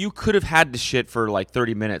you could have had to shit for like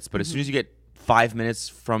 30 minutes, but as soon as you get 5 minutes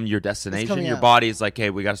from your destination, coming your out. body is like, hey,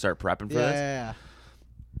 we got to start prepping for this. Yeah.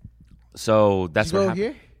 So that's Did you what go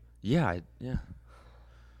happened. here? Yeah.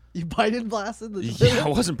 You bited blasted the Yeah, it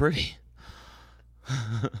wasn't pretty.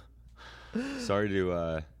 Sorry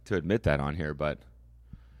to admit that on here, but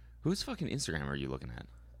whose fucking Instagram are you looking at?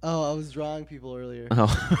 Oh, I was drawing people earlier.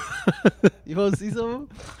 Oh. You want to see some of them?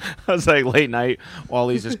 I was like late night while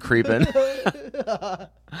he's just creeping. It's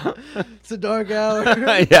a dark hour.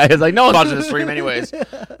 Yeah, he's like, no one's watching the stream anyways.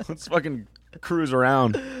 Let's fucking cruise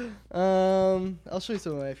around. I'll show you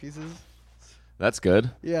some of my pieces. That's good.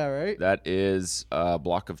 Yeah, right? That is a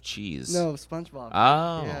block of cheese. No, SpongeBob.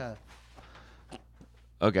 Oh. Yeah.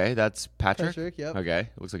 Okay, that's Patrick? Patrick, yep. Okay,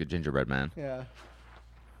 it looks like a gingerbread man. Yeah.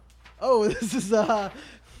 Oh, this is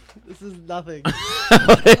nothing.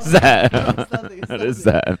 What is that? It's nothing. It's What nothing. is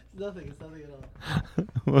that? It's nothing. It's nothing at all.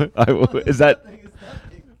 What, is that? Nothing, it's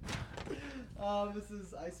nothing. This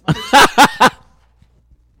is ice.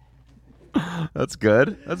 That's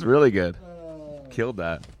good. That's really good. Killed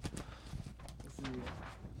that. Let's see.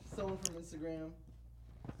 Someone from Instagram.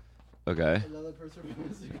 Okay. Another person from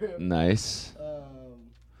Instagram. Nice.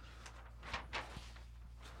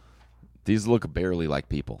 These look barely like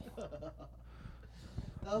people.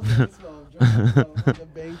 That was the from like a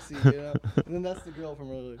Banksy, you know? And then that's the girl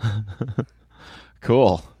from earlier.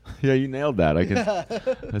 Cool. Yeah, you nailed that.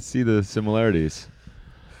 I see the similarities.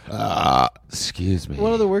 Excuse me.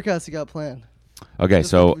 What other workouts you got planned? Okay,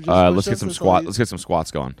 so just let's get push-ups some and squat. sliding? Let's get some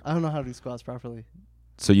squats going. I don't know how to do squats properly.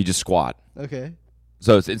 So you just squat. Okay.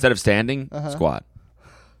 So it's, instead of standing, Uh-huh. squat,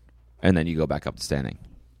 and then you go back up to standing.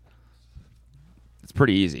 It's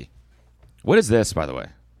pretty easy. What is this, by the way?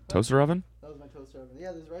 Toaster oven? That was my toaster oven.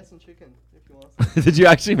 Yeah, there's rice and chicken if you want some. Did you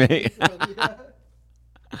actually make? Yeah.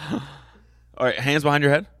 All right, hands behind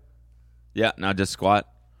your head. Yeah, now just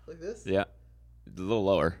squat. Like this? Yeah, a little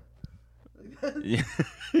lower. Like this? Yeah,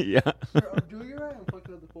 yeah. Sure, I'm doing it right. I'm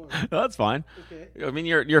fucking up the form. No, that's fine. Okay. I mean,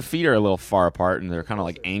 your feet are a little far apart, and they're kind of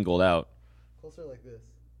like angled out. Closer like this.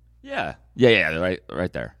 Yeah. Yeah,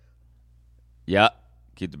 right there. Yeah.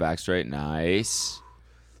 Keep the back straight. Nice.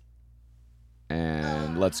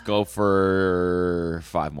 And let's go for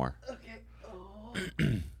 5 more. Okay. Oh.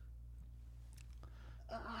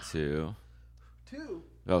 2. 2.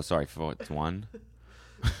 Oh, sorry. 4. It's 1.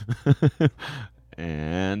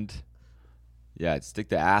 And yeah, stick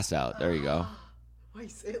the ass out. There you go. Why you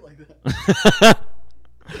say it like that?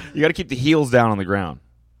 You got to keep the heels down on the ground.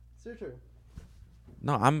 It's your turn.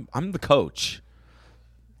 No, I'm the coach.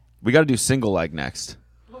 We got to do single leg next.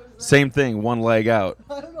 Same thing, 1 leg out.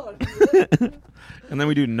 I don't know how to do that. And then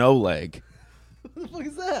we do no leg. What the fuck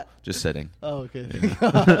is that? Just sitting. Oh, okay.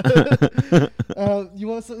 You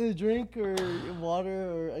want something to drink or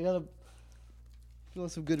water or I gotta. You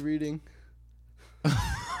want some good reading?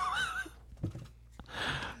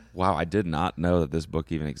 Wow, I did not know that this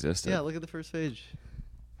book even existed. Yeah, look at the first page.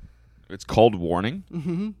 It's called Warning.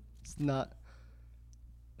 Mm-hmm. It's not.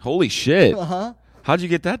 Holy shit! Uh huh. How'd you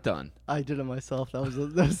get that done? I did it myself. That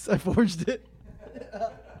was I forged it.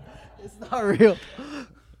 It's not real.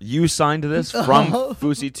 You signed this from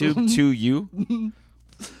FouseyTube to you?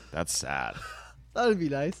 That's sad. That would be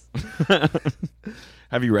nice.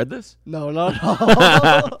 Have you read this? No, not at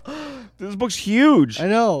all. This book's huge. I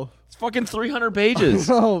know. It's fucking 300 pages.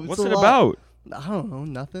 No, What's it about? I don't know.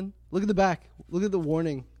 Nothing. Look at the back. Look at the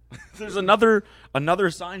warning. There's another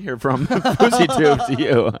sign here from FouseyTube to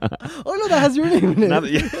you. Oh no, that has your name in it.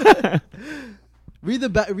 Yeah. Read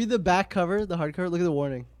the back cover, the hardcover. Look at the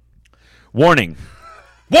warning. Warning.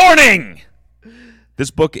 Warning!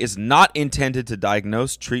 This book is not intended to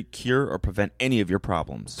diagnose, treat, cure, or prevent any of your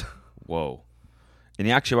problems. Whoa. In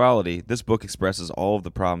actuality, this book expresses all of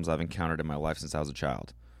the problems I've encountered in my life since I was a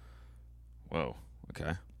child. Whoa.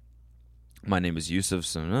 Okay. My name is Yusuf.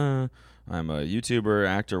 I'm a YouTuber,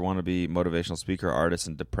 actor, wannabe, motivational speaker, artist,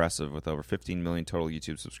 and depressive with over 15 million total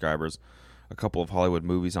YouTube subscribers, a couple of Hollywood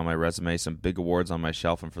movies on my resume, some big awards on my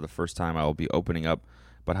shelf, and for the first time I will be opening up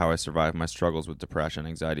about how I survived my struggles with depression,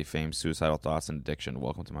 anxiety, fame, suicidal thoughts, and addiction.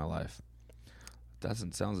 Welcome to my life.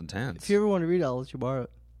 Sounds intense. If you ever want to read it, I'll let you borrow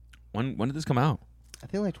it. When did this come out? I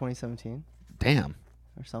think like 2017 Damn.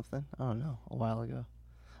 or something. I don't know. A while ago.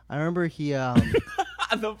 I remember he.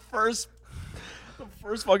 The first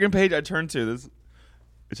fucking page I turned to, it's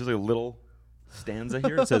just like a little stanza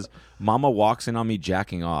here. It says, "Mama walks in on me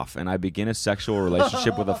jacking off, and I begin a sexual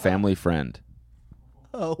relationship with a family friend."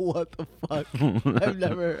 Oh, what the fuck! I've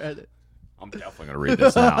never read it. I'm definitely gonna read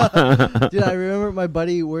this now. Dude, I remember my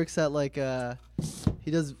buddy works at like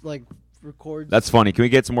he does like records. That's funny. Can we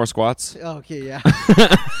get some more squats? Oh, okay, yeah.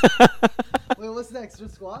 Wait, what's next?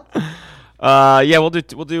 Just squats? Yeah, we'll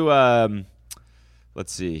do.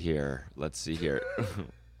 Let's see here. What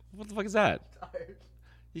the fuck is that?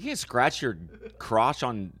 You can't scratch your crotch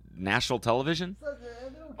on national television.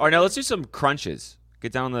 All right, now let's do some crunches.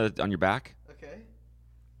 Get down on your back. Okay.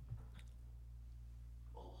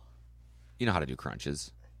 You know how to do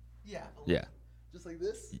crunches. Yeah. Yeah. Just like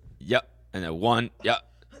this? Yep. And then 1, yep.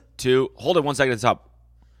 2, hold it 1 second at the top.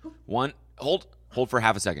 1, hold for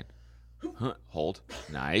half a second. Hold.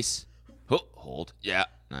 Nice. Hold. Yeah.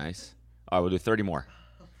 Nice. All right, we'll do 30 more.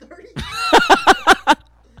 30?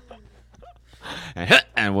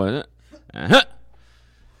 And what?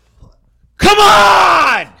 Come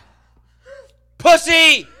on!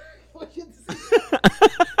 Pussy!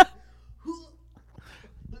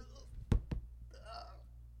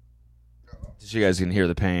 So you guys can hear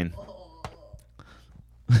the pain.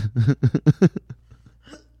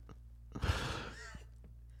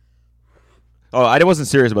 Oh, I wasn't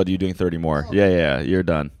serious about you doing 30 more. Yeah, you're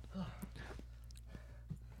done.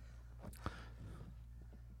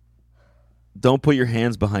 Don't put your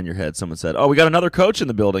hands behind your head, someone said. Oh, we got another coach in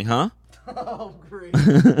the building, huh? Oh, great.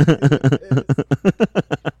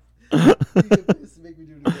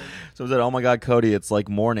 Someone said, oh my God, Cody, it's like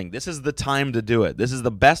morning. This is the time to do it. This is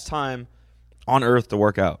the best time on earth to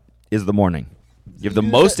work out, is the morning. You have the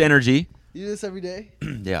most energy. You do this every day?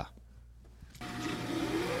 Yeah.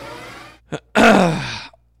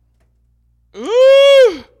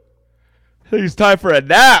 It's time for a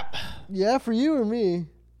nap. Yeah, for you or me?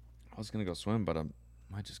 I was going to go swim, but I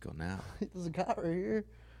might just go nap. There's a cot right here.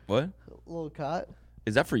 What? A little cot.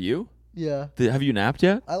 Is that for you? Yeah. Have you napped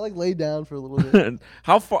yet? I laid down for a little bit.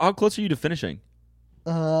 How close are you to finishing?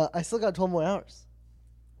 I still got 12 more hours.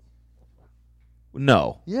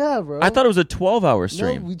 No. Yeah, bro. I thought it was a 12-hour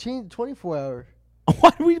stream. No, we changed 24 hour.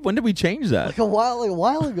 When did we change that? Like a while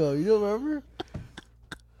ago. You don't remember?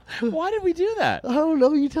 Why did we do that? I don't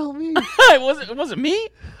know. You tell me. it wasn't me?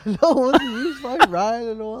 No, it wasn't you. It was probably Ryan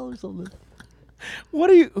and Noel or something.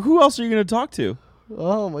 Who else are you going to talk to?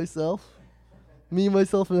 Oh, myself. Me,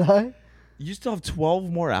 myself, and I. You still have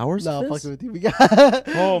 12 more hours? No, of this? fucking with you. We got.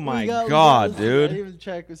 Oh my God, dude! I didn't even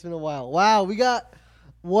check. It's been a while. Wow, we got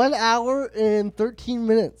 1 hour and 13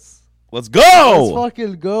 minutes. Let's go! Let's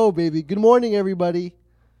fucking go, baby. Good morning, everybody.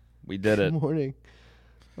 We did it. Good morning.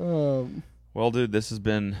 Well, dude, it's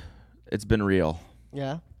been real.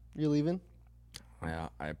 Yeah, you're leaving. Yeah,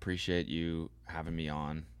 I appreciate you having me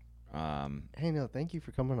on. Hey, no, thank you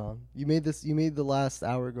for coming on. You made the last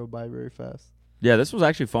hour go by very fast. Yeah, this was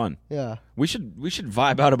actually fun. Yeah, we should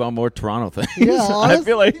vibe out about more Toronto things. Yeah, I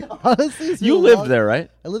feel like honestly, you lived there, right?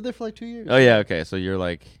 I lived there for like 2 years. Oh yeah, okay. So you're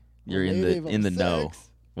Maybe in the know. Sex.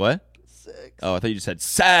 What? Sex. Oh, I thought you just said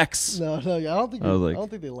sex. No, I don't think. I don't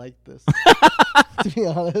think they like this. To be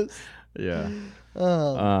honest. Yeah.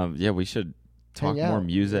 Yeah, we should talk hang more out.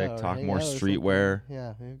 music, Yeah, or talk hang more out or streetwear. something.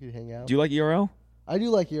 Yeah, maybe we could hang out. Do you like ERL? I do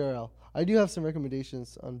like URL. I do have some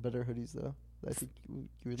recommendations on better hoodies though. That I think you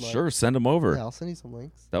would like. Sure, send them over. Yeah, I'll send you some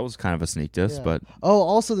links. That was kind of a sneak diss, Yeah. but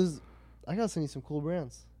also I gotta send you some cool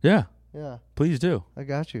brands. yeah. Yeah. Please do. I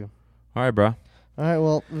got you. All right, bro. All right.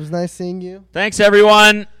 Well, it was nice seeing you. Thanks,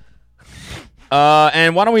 everyone.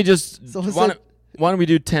 And why don't we just why don't we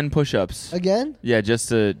do 10 push-ups Again? Yeah, just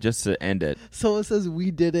to end it. Someone says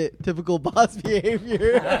we did it. Typical boss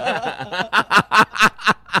behavior.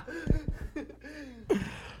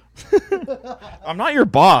 I'm not your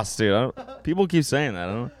boss, dude. People keep saying that.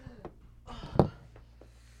 I don't know.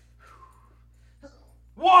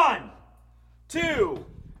 1, 2,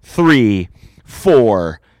 3,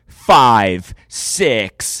 4, 5,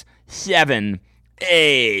 6, 7,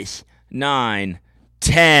 8, 9,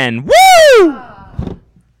 10. Woo!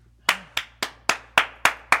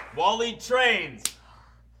 Wally trains.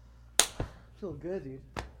 Feel good, dude.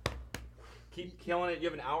 Keep killing it. You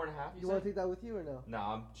have an hour and a half? You want to take that with you or no? No,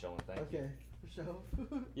 I'm chilling. Thank you. Okay, for sure.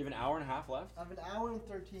 You have an hour and a half left? I have an hour and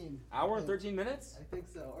 13. Hour and 13 minutes? I think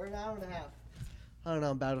so, or an hour and a half. I don't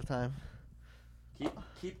know. I'm bad with time.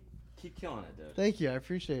 Keep killing it, dude. Thank you. I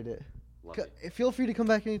appreciate it. Love Feel free to come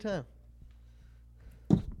back anytime.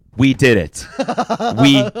 We did it.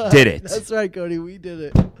 We did it. That's right, Cody. We did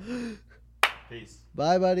it. Peace.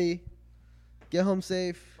 Bye, buddy. Get home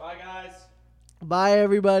safe. Bye, guys. Bye,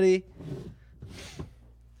 everybody.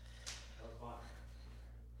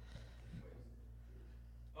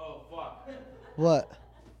 Oh, fuck. What?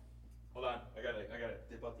 Hold on. I gotta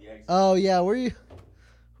dip out the eggs. Oh yeah, where you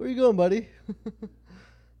going, buddy?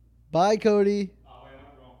 Bye, Cody. Oh, wait,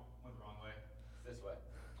 went the wrong way. This way.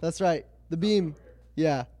 That's right. The beam.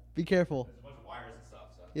 Yeah. Be careful. There's a bunch of wires and stuff.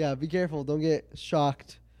 So. Yeah, be careful. Don't get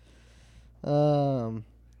shocked.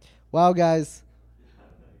 Wow, guys.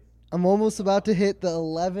 I'm almost about to hit the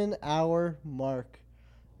 11-hour mark.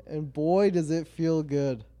 And boy, does it feel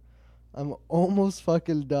good. I'm almost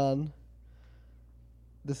fucking done.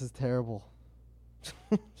 This is terrible.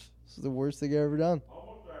 This is the worst thing I've ever done.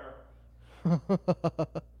 Almost there.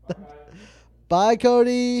 Bye,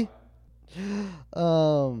 Cody.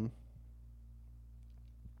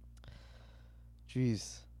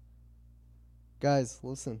 Jeez. Guys,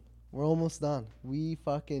 listen. We're almost done. We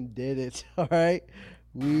fucking did it. All right?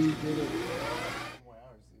 We did it.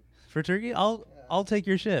 For turkey, I'll take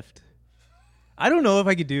your shift. I don't know if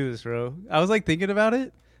I could do this, bro. I was like thinking about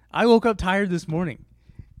it. I woke up tired this morning.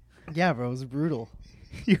 Yeah, bro. It was brutal.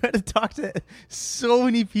 You had to talk to so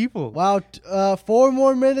many people. Wow. 4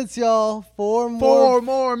 more minutes, y'all. 4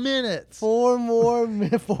 more minutes. 4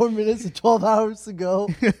 minutes and 12 hours to go.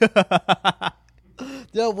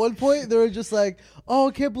 Yeah, at one point, they were just like, oh,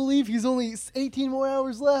 I can't believe he's only 18 more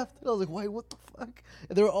hours left. And I was like, wait, what the fuck?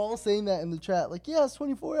 And they were all saying that in the chat. Like, yeah, it's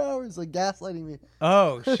 24 hours. Like, gaslighting me.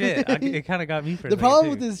 Oh, shit. It kind of got me for a The second, problem too.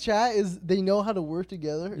 with this chat is they know how to work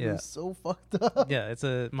together. Yeah. It was so fucked up. Yeah, it's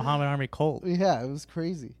a Muhammad Army cult. Yeah, it was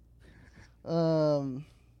crazy. 12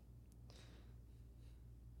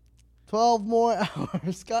 more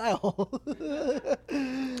hours, Kyle.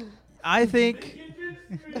 I think...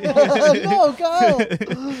 No, Kyle.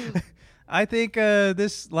 I think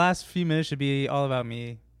this last few minutes should be all about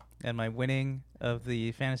me and my winning of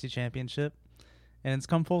the fantasy championship. And it's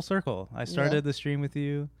come full circle. I started the stream with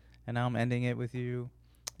you, and now I'm ending it with you.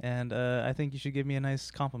 And I think you should give me a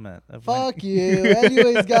nice compliment. Fuck you.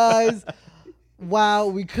 Anyways, guys. Wow,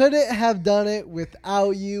 we couldn't have done it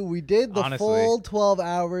without you. We did the full 12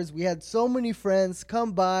 hours. We had so many friends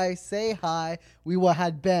come by, say hi. We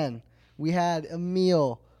had Ben. We had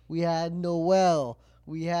Emil. We had Noel.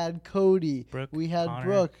 We had Cody. We had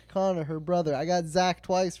Brooke, Connor, her brother. I got Zach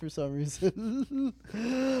twice for some reason.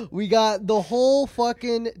 We got the whole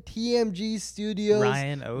fucking TMG studios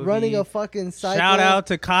Ryan, Ovi. running a fucking cycle. Shout out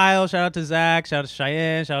to Kyle. Shout out to Zach. Shout out to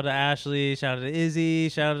Cheyenne. Shout out to Ashley. Shout out to Izzy.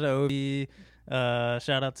 Shout out to Obi.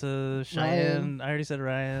 Shout out to Cheyenne. Ryan. I already said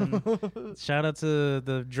Ryan. Shout out to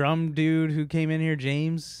the drum dude who came in here,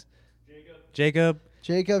 James. Jacob.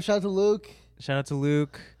 Shout out to Luke. Shout out to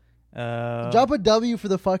Luke. Drop a W for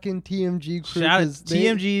the fucking TMG crew. Shout out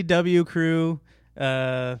TMG W crew.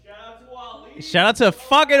 Shout out to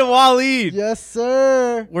fucking Waleed. Yes,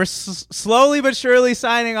 sir. We're slowly but surely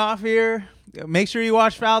signing off here. Make sure you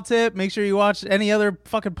watch Foul Tip. Make sure you watch any other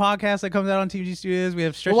fucking podcast that comes out on TMG Studios. We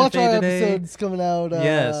have Stretch and Fade today. Episodes coming out.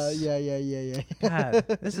 Yes. Yeah. God,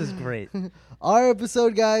 this is great. Our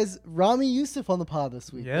episode, guys. Rami Yusuf on the pod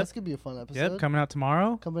this week. Yep. That's gonna be a fun episode. Yep, coming out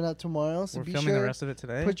tomorrow. So we're be filming sure the rest of it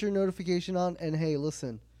today. Put your notification on, and hey,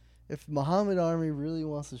 listen, if Muhammad Army really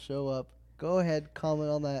wants to show up, go ahead, comment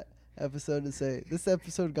on that episode and say this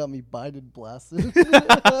episode got me Biden blasted.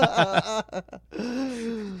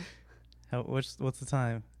 What's the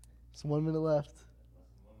time? It's 1 minute left.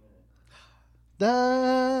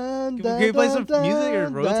 Dun, dun, Can you play some dun, music or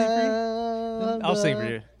royalty free? dun, I'll sing for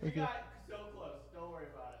you. Okay.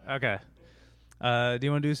 Okay. Do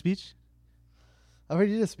you want to do a speech? I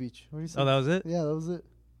already did a speech. What did you say? Oh, that was it? Yeah, that was it.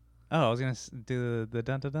 Oh, I was gonna do the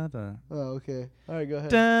dun dun dun dun. Oh, okay. All right, go ahead.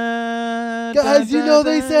 Dun, Guys, dun, you know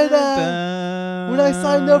they dun, said dun, when I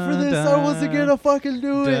signed up for this, I wasn't gonna fucking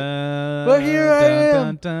do it. But here I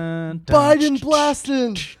am, Biden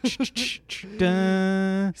blasting,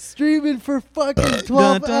 streaming for fucking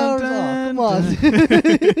 12 hours. Oh, come on.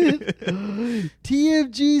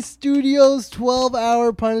 TMG Studios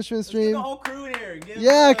 12-hour punishment stream. The whole crew in here.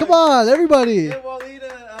 Yeah, come on, everybody. Give Waleed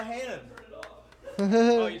a hand.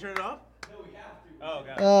 Oh, you turn it off? No, we have to. Oh,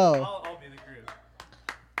 God. Oh. I'll be the crew.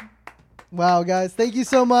 Wow, guys, thank you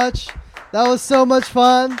so much. That was so much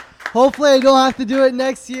fun. Hopefully I don't have to do it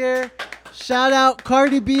next year. Shout out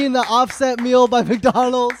Cardi B and the Offset Meal by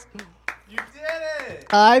McDonald's. You did it.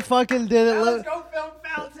 I fucking did it. Let's go film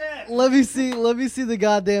Foul Tip. Let me see the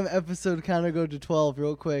goddamn episode counter go to 12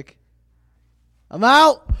 real quick. I'm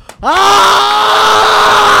out.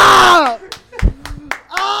 Ah!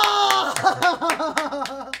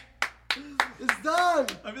 It's done.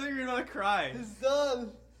 I feel like you're gonna cry. It's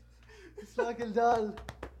done. It's fucking done.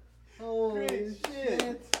 Holy Great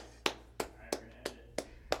shit.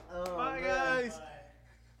 Oh, Bye, man. guys.